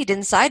you need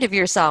inside of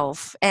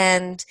yourself,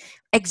 and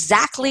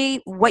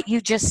exactly what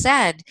you just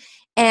said.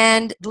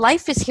 And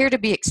life is here to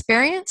be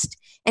experienced.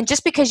 And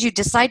just because you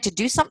decide to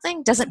do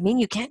something doesn't mean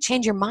you can't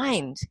change your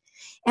mind.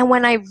 And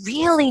when I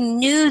really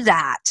knew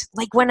that,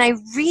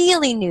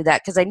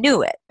 because I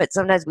knew it, but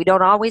sometimes we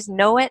don't always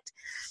know it.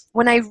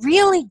 When I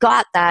really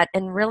got that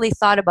and really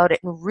thought about it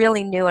and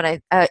really knew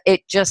it,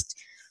 it just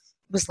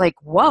was like,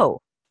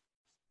 whoa,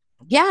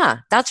 yeah,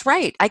 that's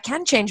right. I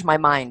can change my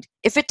mind.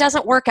 If it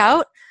doesn't work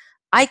out,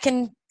 I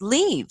can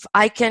leave.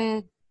 I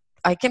can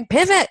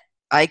pivot.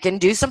 I can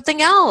do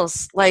something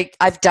else. Like,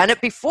 I've done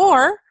it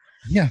before.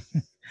 Yeah.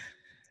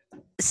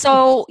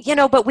 So,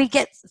 but we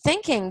get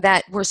thinking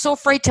that we're so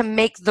afraid to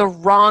make the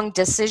wrong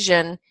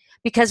decision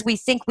because we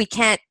think we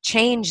can't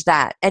change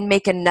that and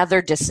make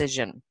another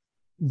decision.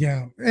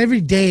 Yeah.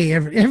 Every day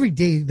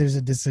there's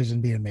a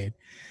decision being made.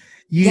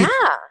 You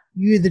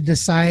either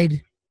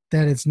decide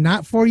that it's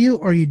not for you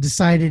or you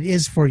decide it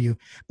is for you.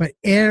 But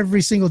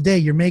every single day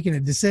you're making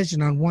a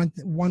decision on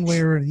one way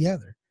or the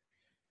other.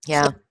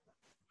 Yeah. So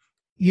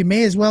you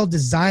may as well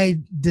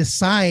decide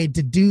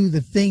to do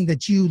the thing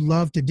that you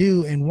love to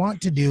do and want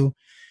to do.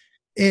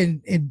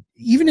 And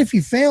even if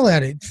you fail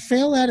at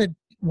it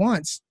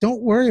once.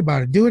 Don't worry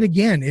about it. Do it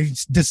again.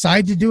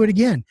 Decide to do it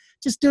again.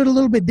 Just do it a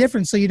little bit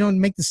different so you don't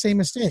make the same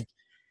mistake.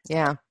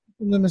 Yeah.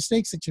 The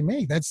mistakes that you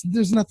make.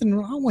 There's nothing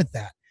wrong with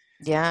that.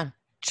 Yeah.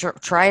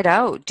 Try it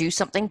out. Do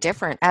something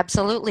different.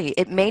 Absolutely.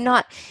 It may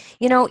not,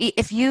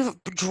 if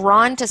you've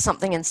drawn to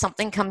something and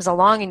something comes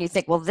along and you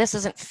think, well, this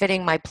isn't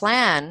fitting my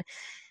plan,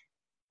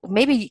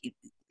 maybe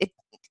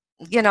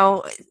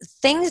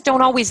things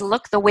don't always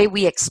look the way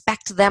we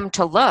expect them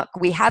to look.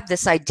 We have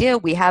this idea,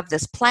 we have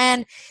this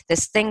plan,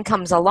 this thing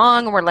comes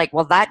along, and we're like,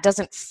 well, that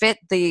doesn't fit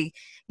the,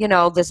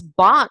 this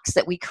box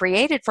that we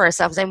created for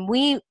ourselves.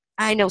 And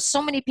I know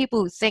so many people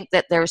who think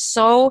that they're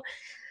so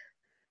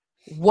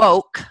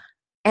woke,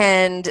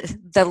 and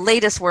the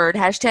latest word,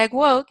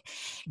 #woke,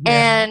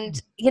 and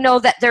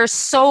that they're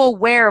so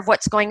aware of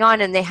what's going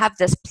on and they have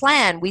this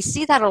plan. We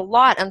see that a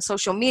lot on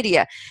social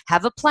media.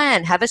 Have a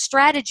plan, have a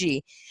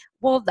strategy.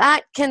 Well,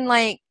 that can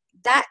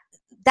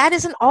that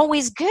isn't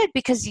always good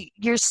because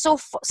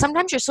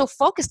sometimes you're so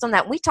focused on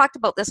that. We talked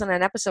about this in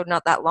an episode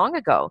not that long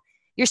ago.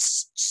 You're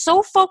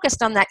so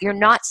focused on that, you're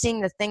not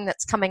seeing the thing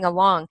that's coming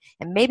along.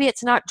 And maybe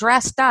it's not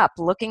dressed up,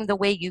 looking the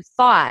way you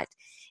thought,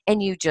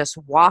 and you just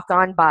walk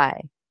on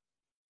by.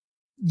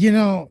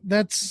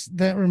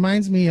 That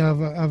reminds me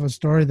of a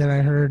story that I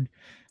heard.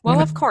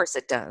 Well, of course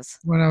it does.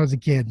 When I was a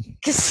kid.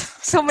 Because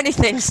so many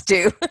things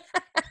do.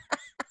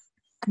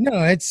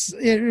 No, it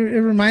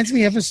reminds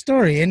me of a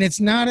story, and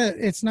it's not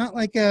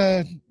like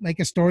a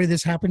story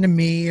this happened to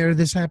me or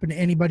this happened to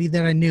anybody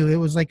that I knew. It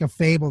was like a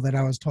fable that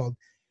I was told.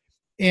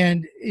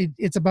 And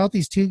it's about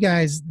these two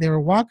guys. They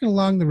were walking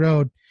along the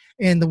road,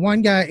 and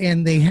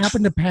they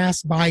happened to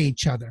pass by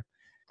each other.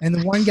 And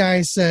the one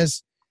guy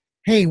says,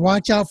 "Hey,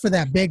 watch out for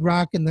that big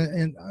rock in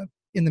the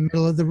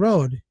middle of the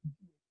road."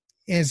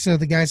 And so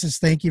the guy says,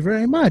 "Thank you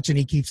very much." And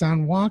he keeps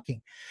on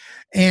walking.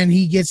 And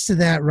he gets to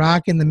that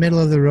rock in the middle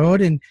of the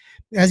road. And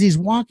as he's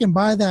walking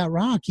by that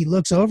rock, he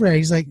looks over at it.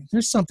 He's like,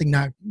 there's something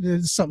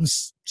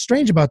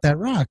strange about that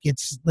rock.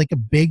 It's like a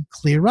big,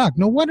 clear rock.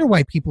 No wonder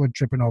why people are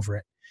tripping over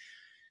it.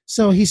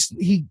 So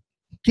he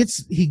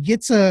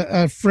gets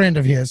a friend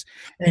of his,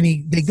 and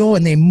they go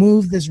and they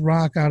move this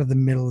rock out of the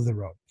middle of the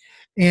road.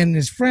 And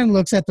his friend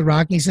looks at the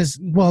rock and he says,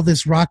 well,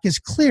 this rock is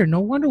clear. No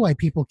wonder why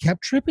people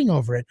kept tripping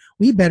over it.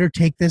 We better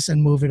take this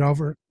and move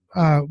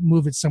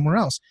it somewhere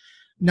else.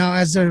 Now,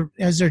 as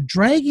they're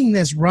dragging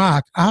this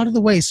rock out of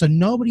the way so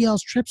nobody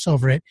else trips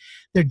over it,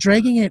 they're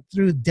dragging it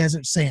through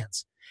desert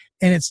sands,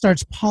 and it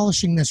starts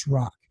polishing this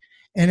rock.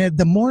 And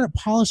the more it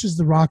polishes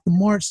the rock, the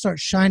more it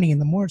starts shining,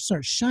 and the more it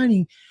starts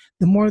shining,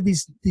 the more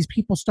these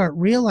people start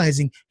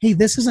realizing, hey,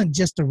 this isn't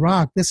just a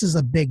rock, this is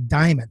a big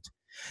diamond.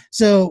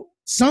 So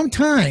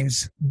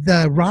sometimes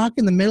the rock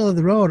in the middle of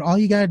the road, all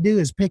you got to do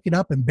is pick it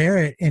up and bear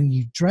it, and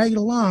you drag it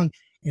along,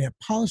 and it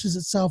polishes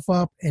itself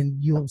up,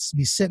 and you'll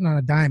be sitting on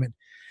a diamond.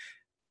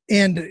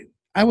 And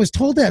I was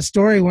told that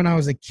story when I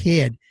was a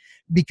kid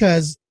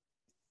because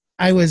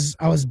I was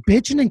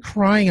bitching and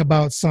crying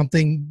about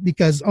something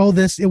because,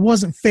 it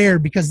wasn't fair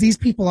because these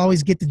people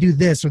always get to do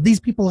this or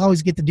these people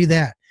always get to do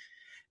that.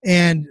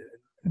 And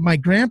my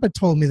grandpa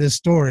told me this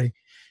story.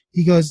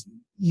 He goes,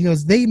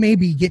 they may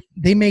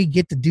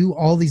get to do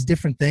all these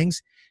different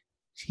things.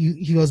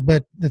 He goes,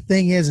 but the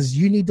thing is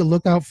you need to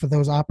look out for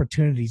those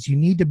opportunities. You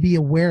need to be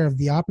aware of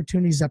the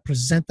opportunities that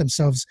present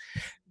themselves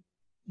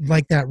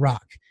like that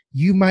rock.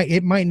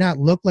 It might not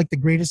look like the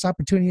greatest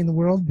opportunity in the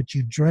world, but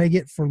you drag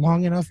it for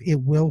long enough, it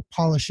will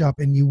polish up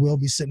and you will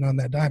be sitting on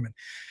that diamond.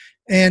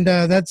 And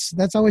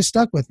that's always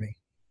stuck with me.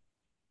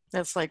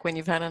 That's like when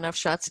you've had enough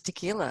shots of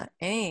tequila.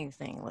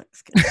 Anything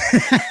looks good.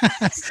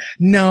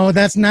 No,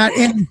 that's not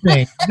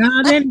anything.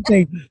 Not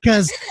anything.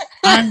 Because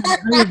I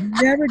have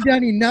never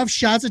done enough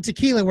shots of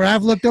tequila where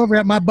I've looked over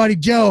at my buddy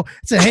Joe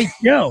and said, hey,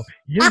 Joe,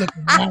 you're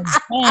looking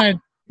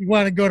fine. You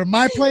want to go to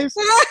my place?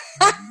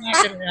 It's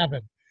not going to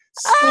happen.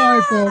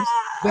 Sorry, folks.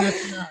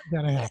 That's not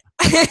going to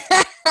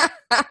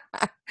happen.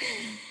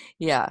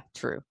 Yeah,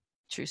 true.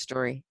 True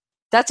story.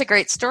 That's a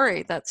great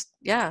story.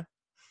 Yeah.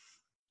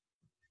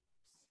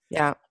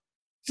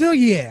 So,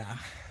 yeah.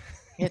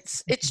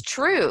 It's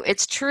true.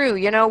 It's true.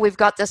 We've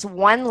got this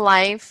one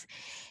life,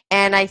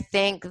 and I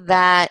think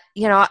that,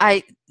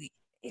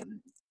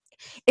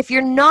 if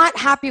you're not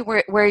happy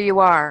where you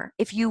are,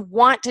 if you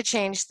want to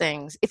change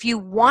things, if you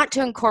want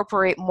to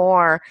incorporate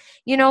more,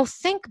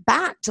 think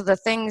back to the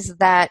things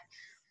that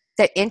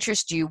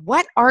interest you.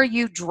 What are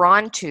you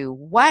drawn to?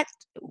 What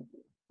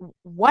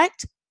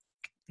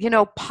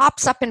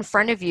pops up in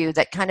front of you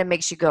that kind of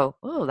makes you go,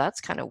 oh, that's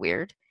kind of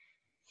weird.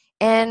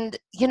 And,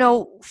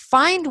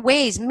 find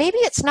ways. Maybe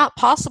it's not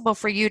possible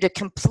for you to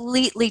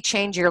completely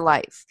change your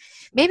life.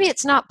 Maybe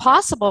it's not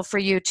possible for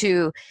you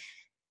to,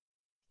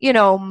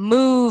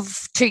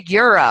 move to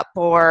Europe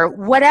or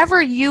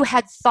whatever you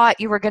had thought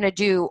you were going to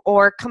do,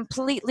 or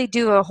completely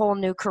do a whole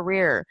new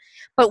career.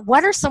 But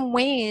what are some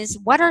ways?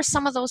 What are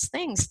some of those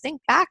things?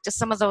 Think back to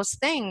some of those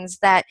things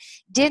that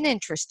did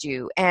interest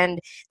you and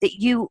that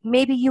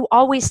maybe you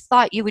always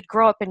thought you would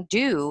grow up and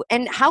do.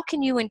 And how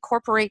can you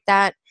incorporate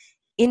that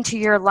into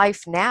your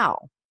life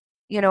now?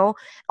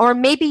 Or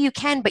maybe you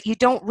can, but you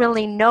don't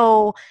really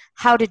know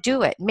how to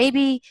do it.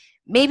 Maybe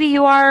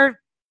you are,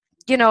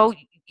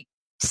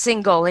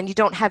 single and you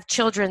don't have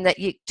children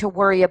to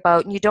worry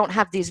about, and you don't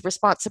have these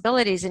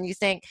responsibilities, and you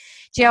think,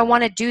 gee, I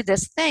want to do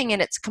this thing,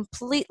 and it's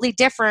completely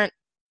different.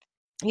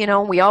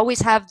 We always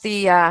have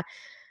the I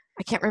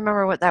can't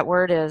remember what that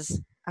word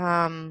is,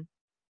 the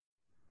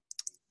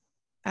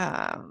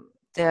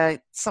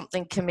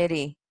something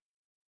committee,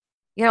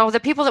 the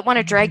people that want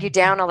to drag you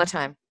down all the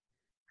time.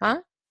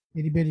 Huh?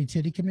 Itty bitty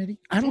titty committee?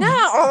 I don't know.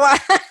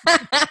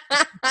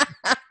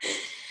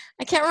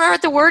 I can't remember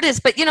what the word is,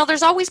 but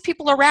there's always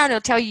people around who'll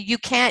tell you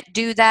can't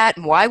do that,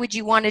 and why would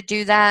you want to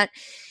do that?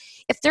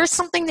 If there's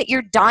something that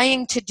you're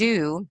dying to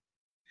do,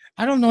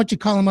 I don't know what you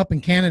call them up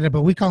in Canada,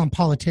 but we call them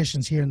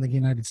politicians here in the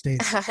United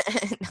States.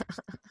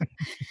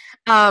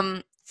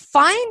 Find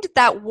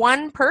that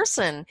one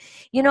person.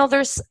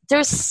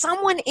 There's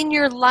someone in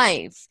your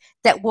life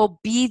that will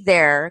be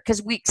there,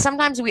 because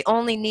sometimes we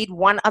only need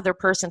one other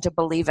person to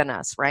believe in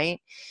us,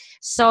 right?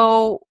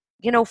 So,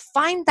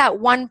 find that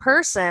one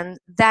person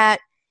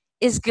that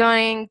is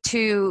going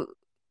to,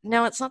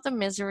 no, it's not the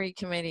misery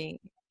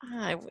committee.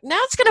 Now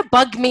it's going to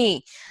bug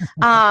me.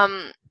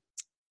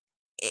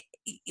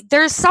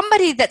 There's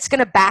somebody that's going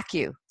to back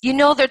you.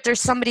 That there's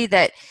somebody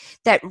that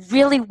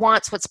really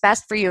wants what's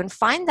best for you, and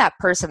find that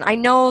person. I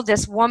know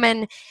this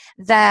woman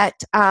that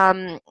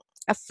a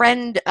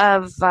friend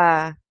of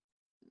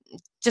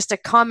just a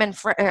common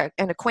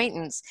an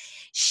acquaintance,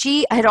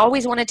 she had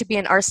always wanted to be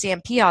an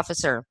RCMP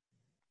officer.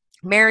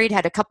 Married,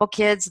 had a couple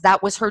kids.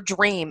 That was her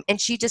dream. And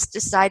she just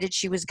decided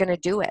she was going to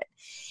do it.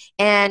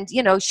 And,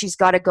 she's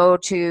got to go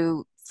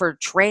for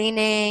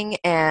training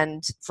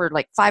and for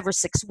like 5 or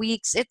 6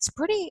 weeks. It's a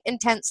pretty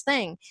intense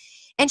thing.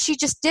 And she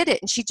just did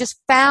it. And she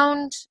just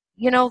found,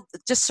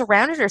 just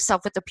surrounded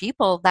herself with the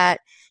people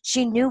that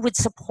she knew would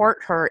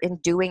support her in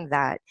doing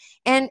that,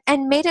 and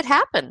made it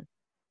happen.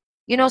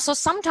 So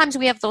sometimes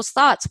we have those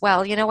thoughts,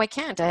 well, I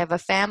can't, I have a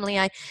family.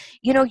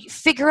 You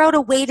figure out a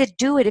way to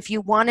do it if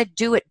you want to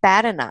do it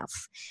bad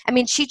enough. I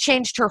mean, she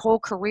changed her whole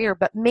career,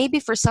 but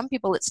maybe for some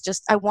people, it's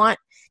just, I want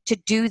to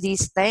do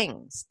these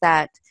things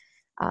that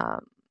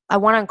I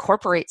want to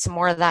incorporate some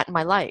more of that in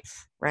my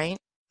life. Right.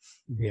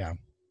 Yeah.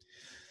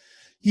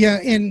 Yeah,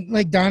 and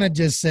like Donna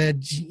just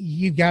said,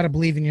 you got to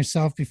believe in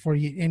yourself before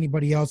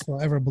anybody else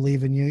will ever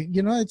believe in you.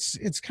 You know,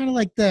 it's kind of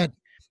like that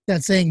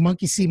saying,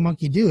 "Monkey see,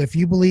 monkey do." If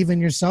you believe in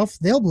yourself,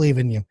 they'll believe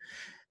in you.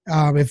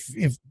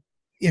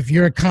 If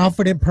you're a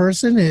confident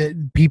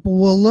person, people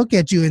will look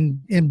at you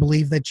and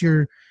believe that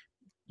you're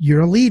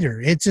a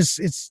leader.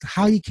 It's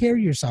how you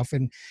carry yourself,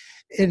 and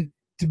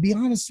to be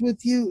honest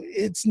with you,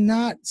 it's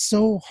not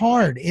so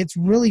hard. It's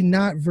really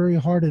not very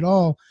hard at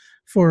all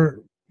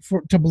for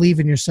to believe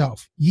in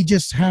yourself. You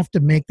just have to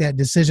make that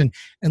decision.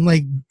 And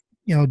like,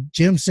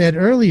 Jim said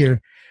earlier,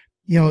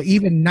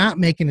 even not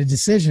making a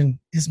decision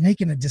is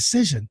making a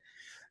decision.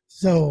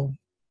 So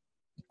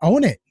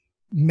own it.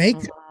 Make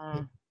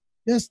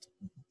just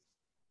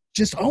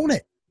own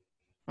it.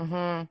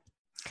 Mm-hmm.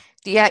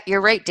 Yeah,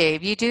 you're right,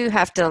 Dave. You do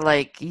have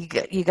to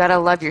you got to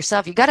love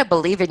yourself. You got to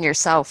believe in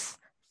yourself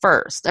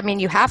first. I mean,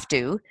 you have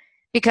to,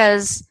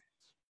 because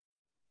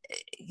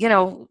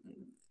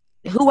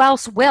who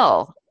else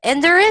will?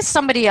 And there is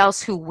somebody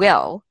else who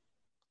will,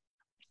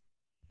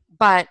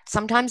 but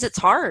sometimes it's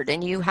hard,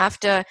 and you have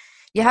to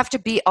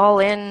be all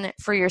in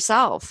for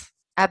yourself.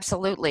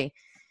 Absolutely.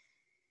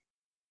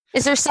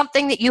 Is there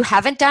something that you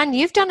haven't done?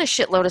 You've done a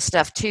shitload of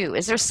stuff too.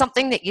 Is there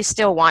something that you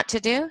still want to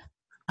do?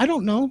 I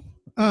don't know.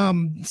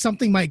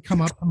 Something might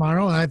come up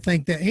tomorrow, and I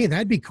think that, hey,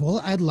 that'd be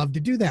cool. I'd love to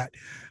do that,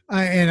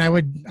 and I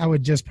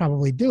would just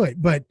probably do it.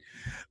 But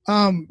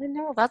I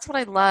know, that's what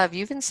I love.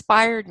 You've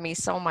inspired me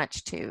so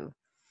much too.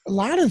 A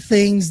lot of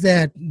things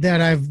that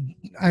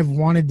I've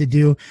wanted to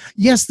do.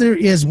 Yes, there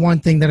is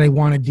one thing that I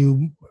want to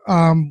do.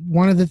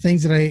 One of the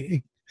things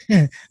that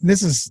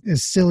this is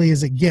as silly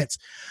as it gets,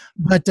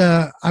 but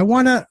I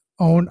want to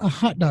own a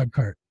hot dog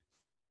cart.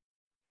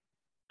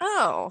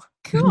 Oh,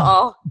 cool.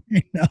 I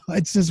know,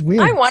 it's just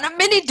weird. I want a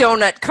mini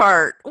donut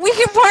cart. We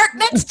can park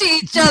next to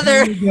each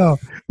other. There you go.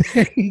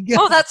 There you go.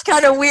 Oh, that's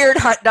kind of weird,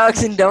 hot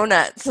dogs and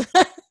donuts.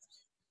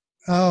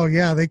 Oh,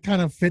 yeah, they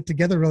kind of fit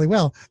together really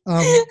well.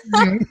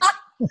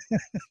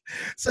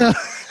 So,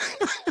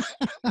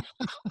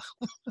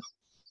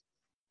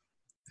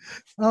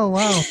 oh,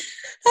 wow.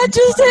 That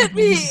just hit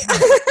me.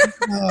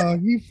 Oh,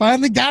 you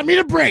finally got me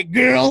to break,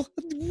 girl.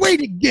 Way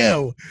to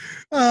go.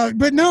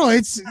 But no,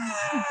 it's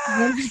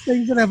one of the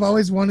things that I've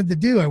always wanted to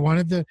do. I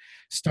wanted to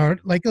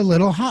start like a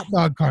little hot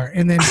dog cart.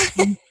 And then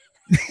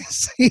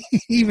see,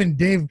 even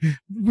Dave,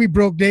 we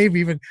broke Dave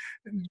even.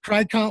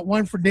 Cry count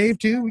one for Dave,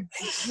 too.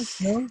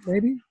 No,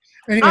 maybe.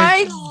 Anyway.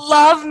 I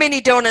love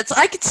mini donuts.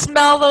 I could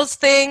smell those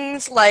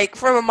things like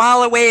from a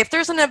mile away. If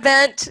there's an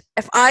event,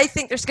 if I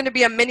think there's going to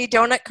be a mini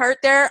donut cart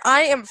there,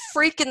 I am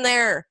freaking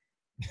there.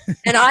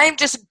 And I'm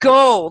just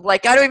go.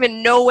 Like, I don't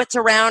even know what's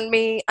around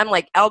me. I'm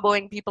like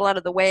elbowing people out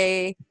of the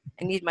way.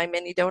 I need my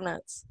mini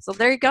donuts. So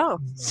there you go.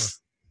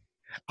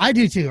 I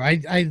do too.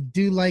 I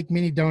do like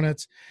mini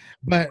donuts,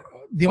 but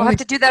we'll have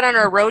to do that on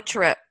our road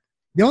trip.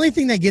 The only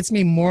thing that gets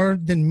me more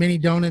than mini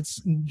donuts,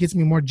 gets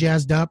me more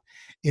jazzed up,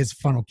 is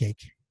funnel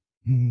cake.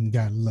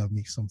 Gotta love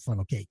me some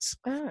funnel cakes.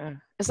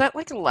 Is that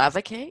like a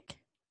lava cake?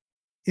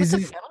 What's a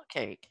funnel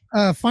cake?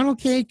 Funnel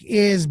cake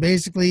is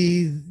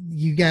basically,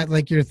 you got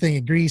like your thing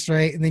of grease,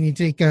 right? And then you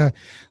take a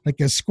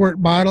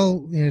squirt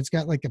bottle, and it's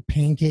got like a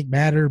pancake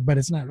batter, but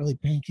it's not really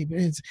pancake.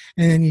 And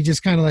then you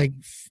just kind of like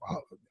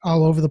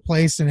all over the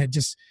place, and it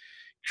just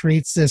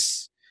creates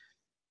this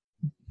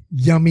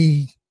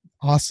yummy,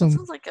 awesome,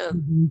 sounds like a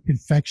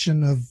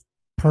confection of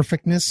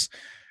perfectness.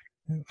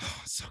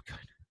 Oh, so good.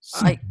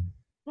 So good.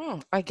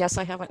 I guess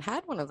I haven't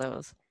had one of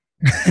those.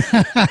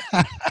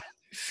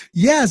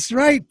 Yes,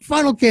 right.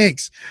 Funnel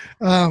cakes.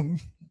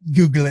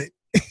 Google it.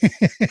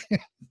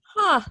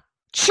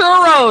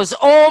 Churros.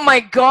 Oh my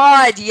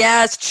God.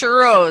 Yes.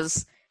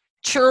 Churros.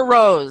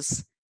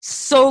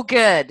 So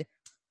good.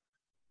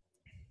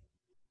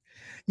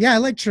 Yeah, I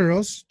like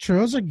churros.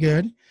 Churros are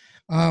good.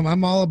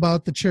 I'm all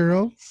about the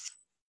churro.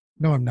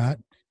 No, I'm not.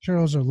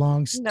 Churros are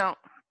long. No,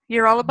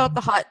 you're all about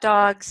the hot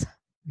dogs.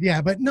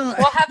 Yeah, but no.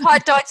 We'll have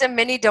hot dogs and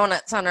mini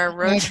donuts on our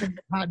road trip.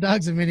 Hot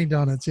dogs and mini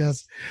donuts,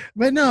 yes.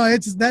 But no,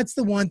 that's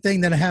the one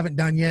thing that I haven't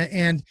done yet.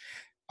 And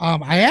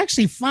I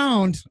actually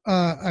found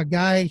a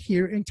guy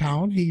here in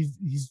town.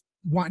 He's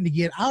wanting to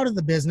get out of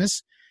the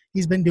business.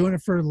 He's been doing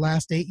it for the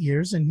last 8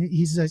 years, and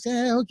he says,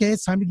 "Yeah, okay,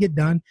 it's time to get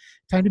done.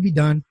 Time to be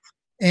done."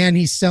 And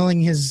he's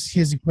selling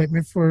his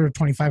equipment for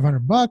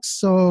 $2,500.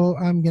 So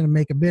I'm going to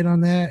make a bid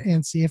on that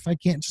and see if I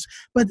can't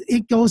but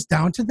it goes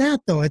down to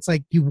that though. It's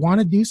like, you want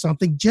to do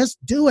something, just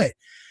do it.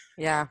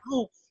 Yeah.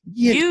 Oh,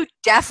 you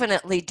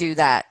definitely do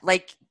that.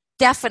 Like,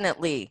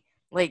 definitely.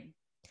 Like,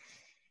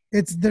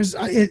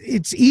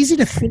 it's easy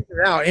to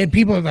figure out, and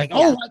people are like,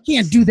 "Oh, I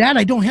can't do that.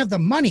 I don't have the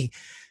money."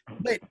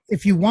 But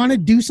if you want to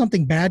do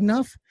something bad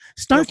enough,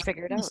 start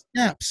figure it out.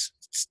 Steps.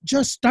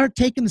 Just start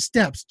taking the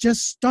steps.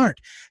 Just start.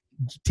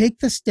 Take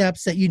the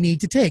steps that you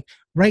need to take.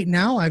 Right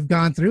now, I've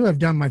done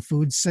my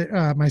food,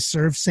 my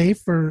serve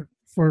safe for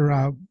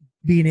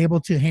being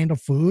able to handle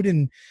food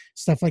and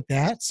stuff like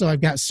that. So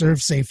I've got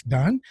serve safe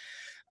done.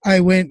 I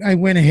went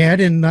ahead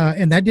and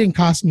that didn't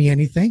cost me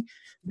anything.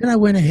 then I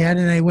went ahead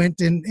and I went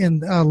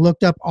and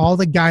looked up all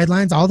the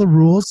guidelines, all the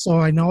rules. So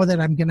I know that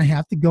I'm going to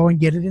have to go and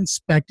get it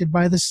inspected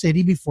by the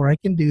city before I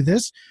can do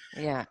this.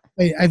 Yeah.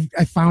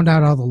 I found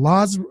out all the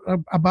laws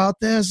about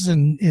this,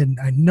 and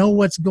I know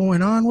what's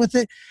going on with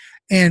it.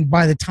 And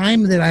by the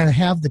time that I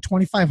have the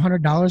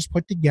 $2,500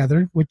 put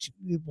together, which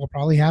will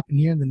probably happen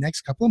here in the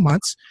next couple of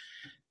months,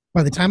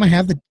 by the time I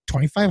have the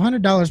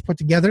 $2,500 put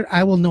together,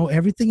 I will know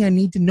everything I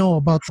need to know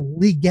about the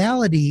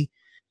legality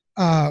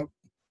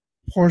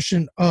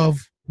portion of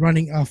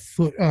running a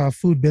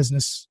food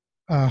business,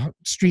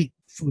 street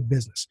food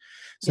business.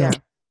 So, Yeah.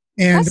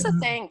 and That's the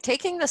thing.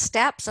 Taking the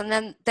steps, and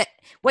then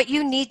what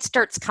you need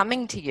starts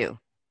coming to you.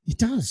 it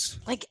does.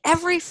 Like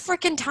every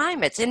freaking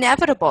time, it's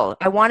inevitable.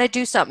 I want to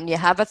do something. You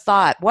have a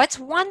thought. What's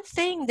one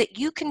thing that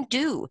you can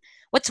do?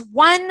 What's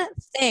one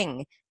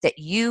thing that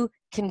you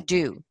can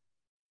do?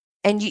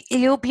 And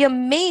you'll be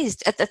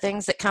amazed at the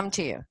things that come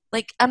to you.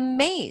 Like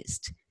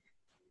amazed.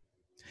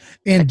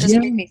 And it just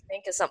Jim, made me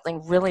think of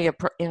something really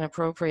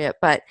inappropriate.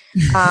 But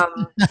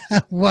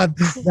well,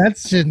 that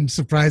shouldn't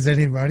surprise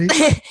anybody.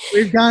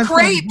 We've gone from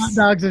hot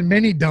dogs and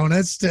mini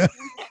donuts to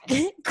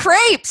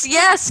crepes.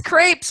 Yes,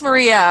 crepes,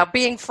 Maria.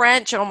 Being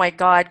French, oh my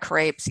God,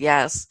 crepes.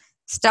 Yes,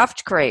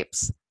 stuffed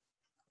crepes.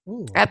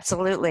 Ooh.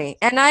 Absolutely.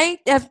 And I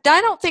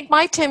don't think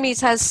my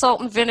Timmy's has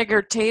salt and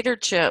vinegar tater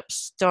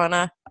chips,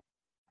 Donna.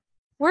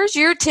 Where's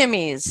your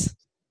Timmy's?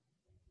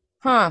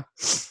 Huh?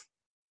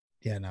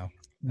 Yeah, no.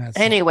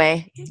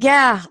 Anyway,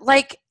 yeah,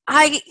 like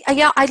I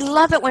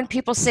love it when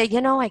people say,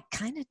 I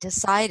kind of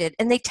decided,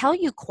 and they tell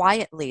you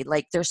quietly,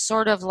 like they're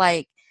sort of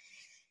like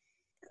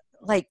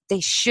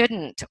they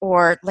shouldn't,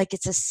 or like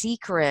it's a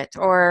secret,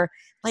 or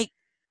like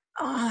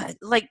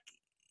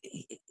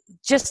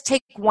just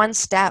take one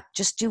step,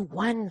 just do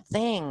one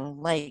thing.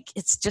 Like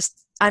it's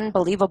just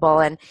unbelievable,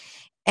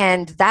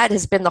 and that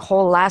has been the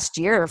whole last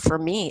year for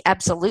me,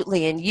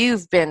 absolutely. And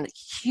you've been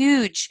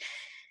huge.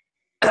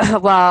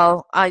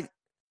 Well,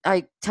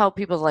 I tell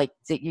people like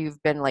that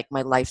you've been like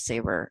my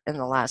lifesaver in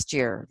the last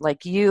year.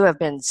 Like you have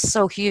been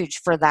so huge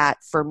for that,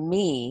 for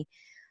me,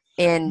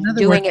 in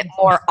doing it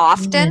more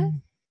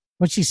often.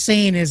 What she's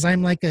saying is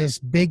I'm like this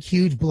big,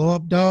 huge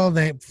blow-up doll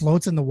that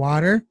floats in the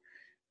water.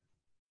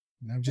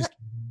 And I'm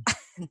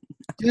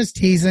just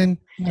teasing.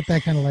 Not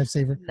that kind of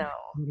lifesaver. No,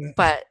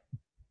 but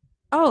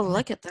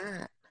look at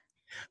that.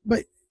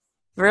 But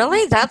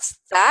really, that's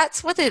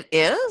what it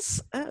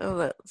is. Oh,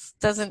 that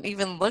doesn't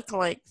even look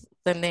like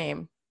the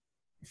name.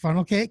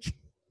 Funnel cake?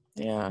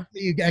 Yeah.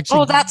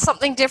 That's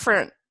something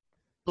different.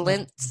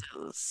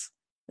 Blintzes.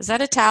 Is that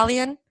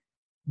Italian?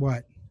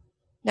 What?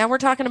 Now we're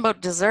talking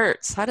about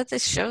desserts. How did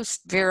this show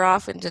veer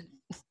off into...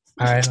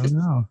 I don't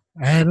know.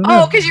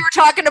 Oh, because you were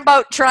talking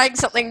about trying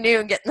something new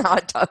and getting the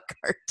hot dog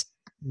cart.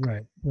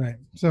 Right.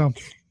 So,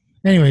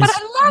 anyways. But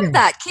I love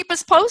that. Keep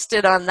us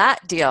posted on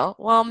that deal.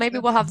 Well, maybe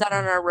we'll have that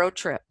on our road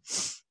trip.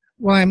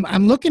 Well,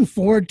 I'm looking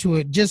forward to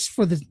it just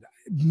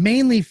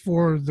mainly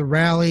for the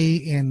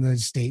rally and the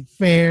state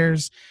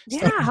fairs.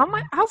 Yeah,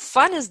 how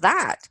fun is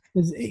that?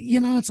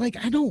 It's like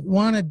I don't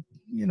want to,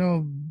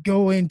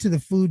 go into the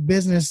food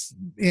business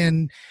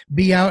and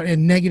be out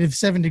in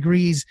 -7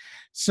 degrees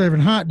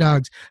serving hot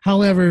dogs.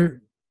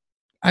 However,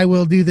 I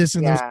will do this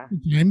in the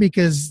time,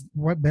 because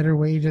what better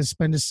way to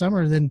spend a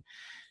summer than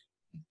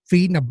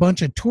feeding a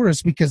bunch of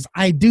tourists? Because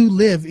I do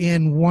live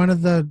in one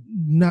of the,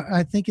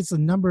 I think it's the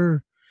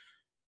number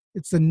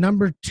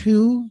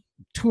 2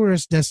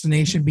 tourist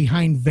destination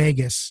behind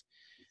Vegas.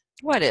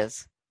 What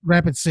is?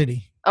 Rapid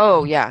City.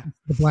 Oh, yeah.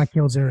 The Black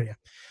Hills area.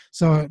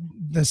 So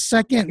the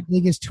second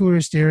biggest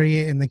tourist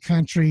area in the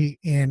country,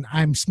 and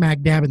I'm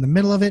smack dab in the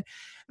middle of it.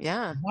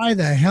 Yeah. Why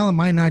the hell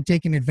am I not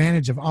taking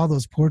advantage of all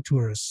those poor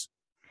tourists?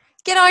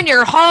 Get on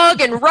your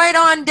hog and right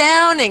on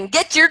down and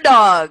get your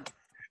dog.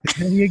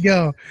 There you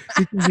go.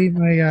 You can be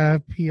my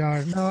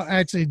PR. No,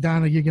 actually,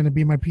 Donna, you're going to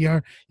be my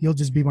PR. You'll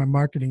just be my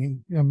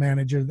marketing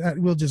manager.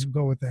 We'll just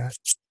go with that.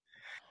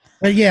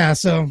 But yeah,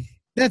 so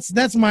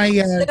that's my.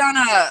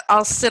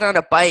 I'll sit on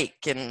a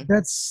bike and.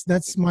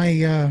 That's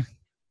my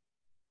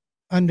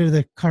under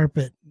the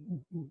carpet.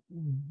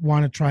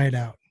 Want to try it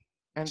out?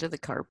 Under the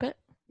carpet?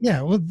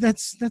 Yeah, well,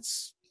 that's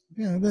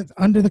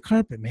under the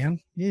carpet,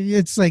 man.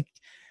 It's like,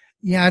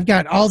 I've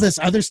got all this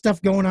other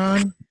stuff going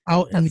on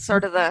out. That's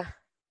sort of the.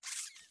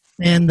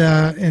 And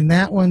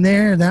that one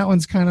there, that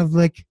one's kind of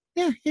like,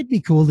 it'd be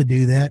cool to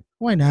do that.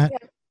 Why not?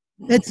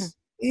 Yeah.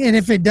 And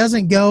if it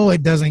doesn't go,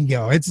 it doesn't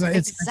go. It's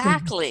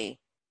exactly.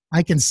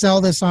 I can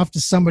sell this off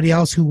to somebody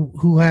else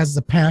who has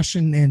the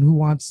passion and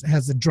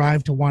has the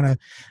drive to want to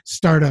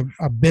start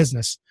a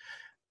business.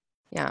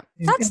 Yeah,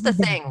 that's the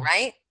thing,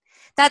 right?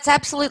 That's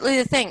absolutely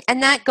the thing,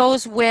 and that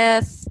goes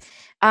with,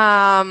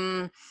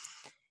 that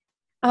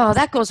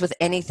goes with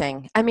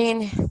anything. I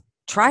mean.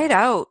 Try it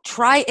out.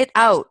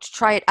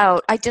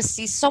 I just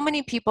see so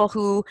many people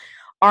who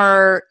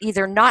are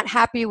either not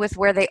happy with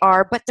where they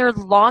are, but they're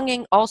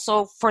longing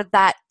also for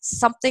that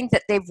something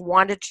that they've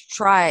wanted to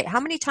try. How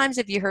many times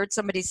have you heard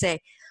somebody say,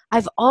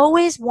 I've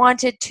always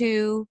wanted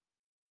to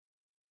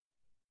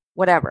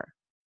whatever?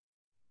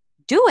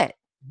 Do it.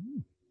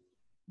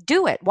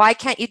 do it. Why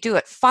can't you do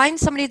it? Find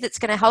somebody that's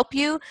going to help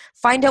you.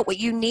 Find out what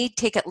you need.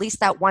 Take at least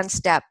that one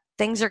step.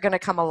 Things are going to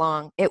come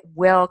along. It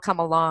will come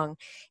along.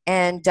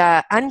 And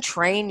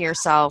untrain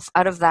yourself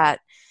out of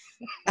that.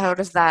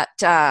 That's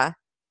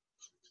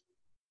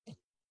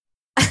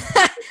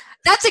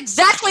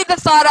exactly the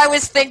thought I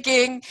was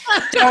thinking,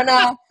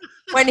 Jonah,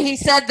 when he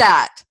said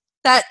that.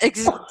 That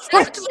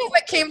exactly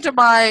what came to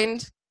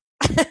mind.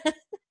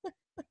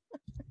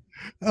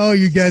 Oh,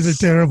 you guys are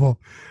terrible.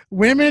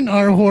 Women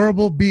are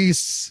horrible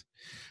beasts.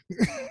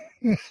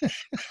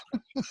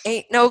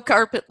 Ain't no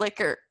carpet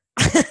liquor.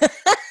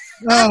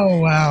 Oh,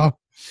 wow.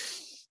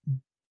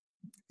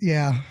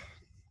 Yeah.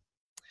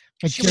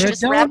 Should we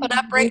just wrap it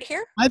up right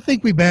here? I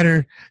think we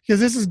better, because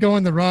this is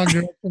going the wrong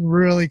direction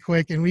really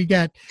quick, and we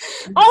got...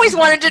 Always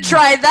wanted to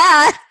try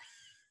that.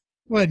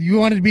 What, you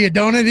wanted to be a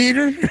donut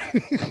eater?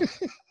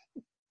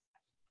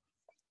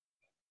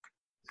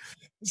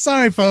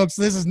 Sorry, folks.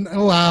 This is...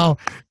 Oh, wow.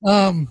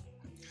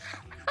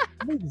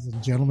 Ladies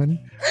and gentlemen.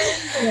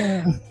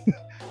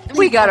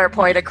 We got our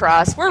point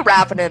across. We're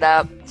wrapping it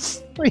up.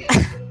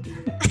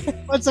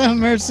 What's up,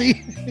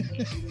 Mercy?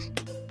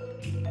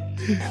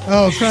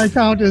 Oh, cry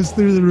count is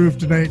through the roof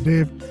tonight,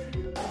 Dave.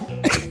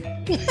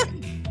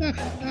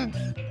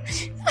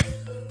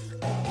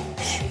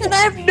 And I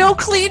have no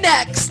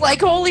Kleenex.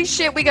 Like, holy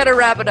shit, we got to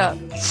wrap it up.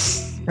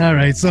 All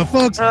right. So,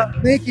 folks,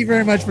 thank you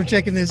very much for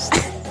checking this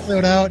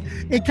episode out.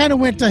 It kind of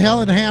went to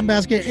hell in a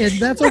handbasket, and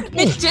that's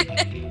okay.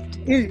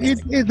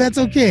 That's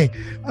okay.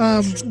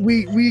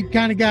 We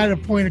kind of got a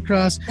point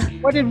across.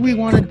 What did we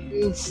want to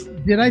do?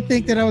 Did I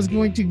think that I was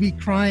going to be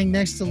crying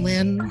next to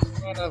Lynn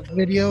on a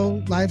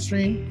video live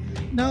stream?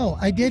 No,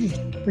 I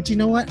didn't. But you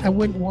know what? I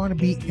wouldn't want to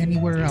be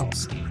anywhere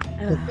else.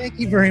 So thank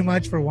you very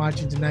much for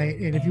watching tonight.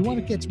 And if you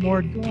want to catch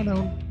more,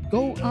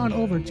 go on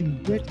over to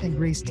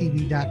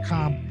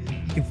gritandgracetv.com.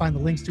 You can find the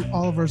links to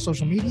all of our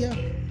social media,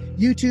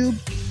 YouTube,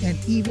 and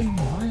even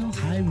Mile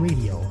High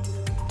Radio.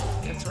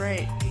 That's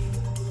right.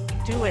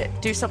 Do it.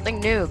 Do something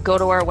new. Go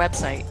to our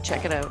website.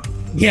 Check it out.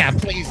 Yeah,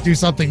 please do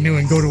something new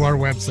and go to our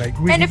website.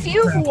 And if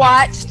you've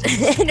watched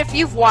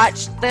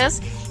this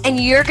and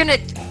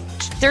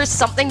there's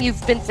something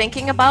you've been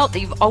thinking about that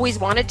you've always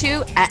wanted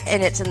to,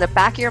 and it's in the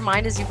back of your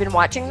mind as you've been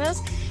watching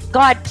this,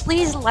 God,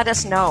 please let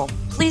us know.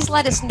 Please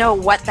let us know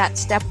what that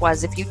step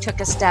was, if you took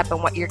a step,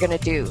 and what you're going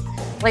to do.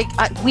 Like,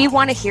 we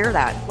want to hear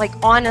that. Like,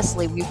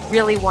 honestly, we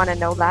really want to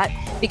know that,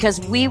 because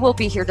we will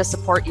be here to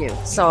support you.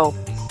 So,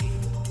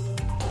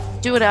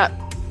 do it up.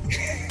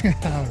 All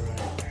right.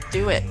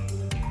 Do it.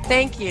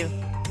 Thank you.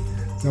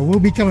 So we'll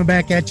be coming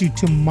back at you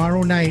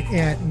tomorrow night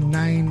at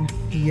 9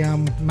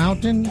 p.m.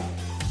 Mountain,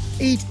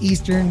 8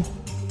 Eastern,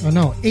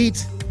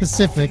 8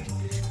 Pacific,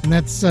 and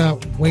that's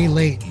way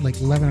late, like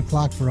 11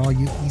 o'clock for all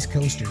you East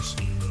Coasters.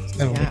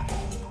 So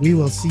we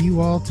will see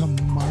you all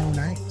tomorrow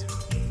night.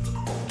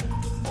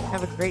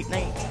 Have a great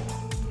night.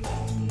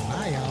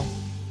 Bye, y'all.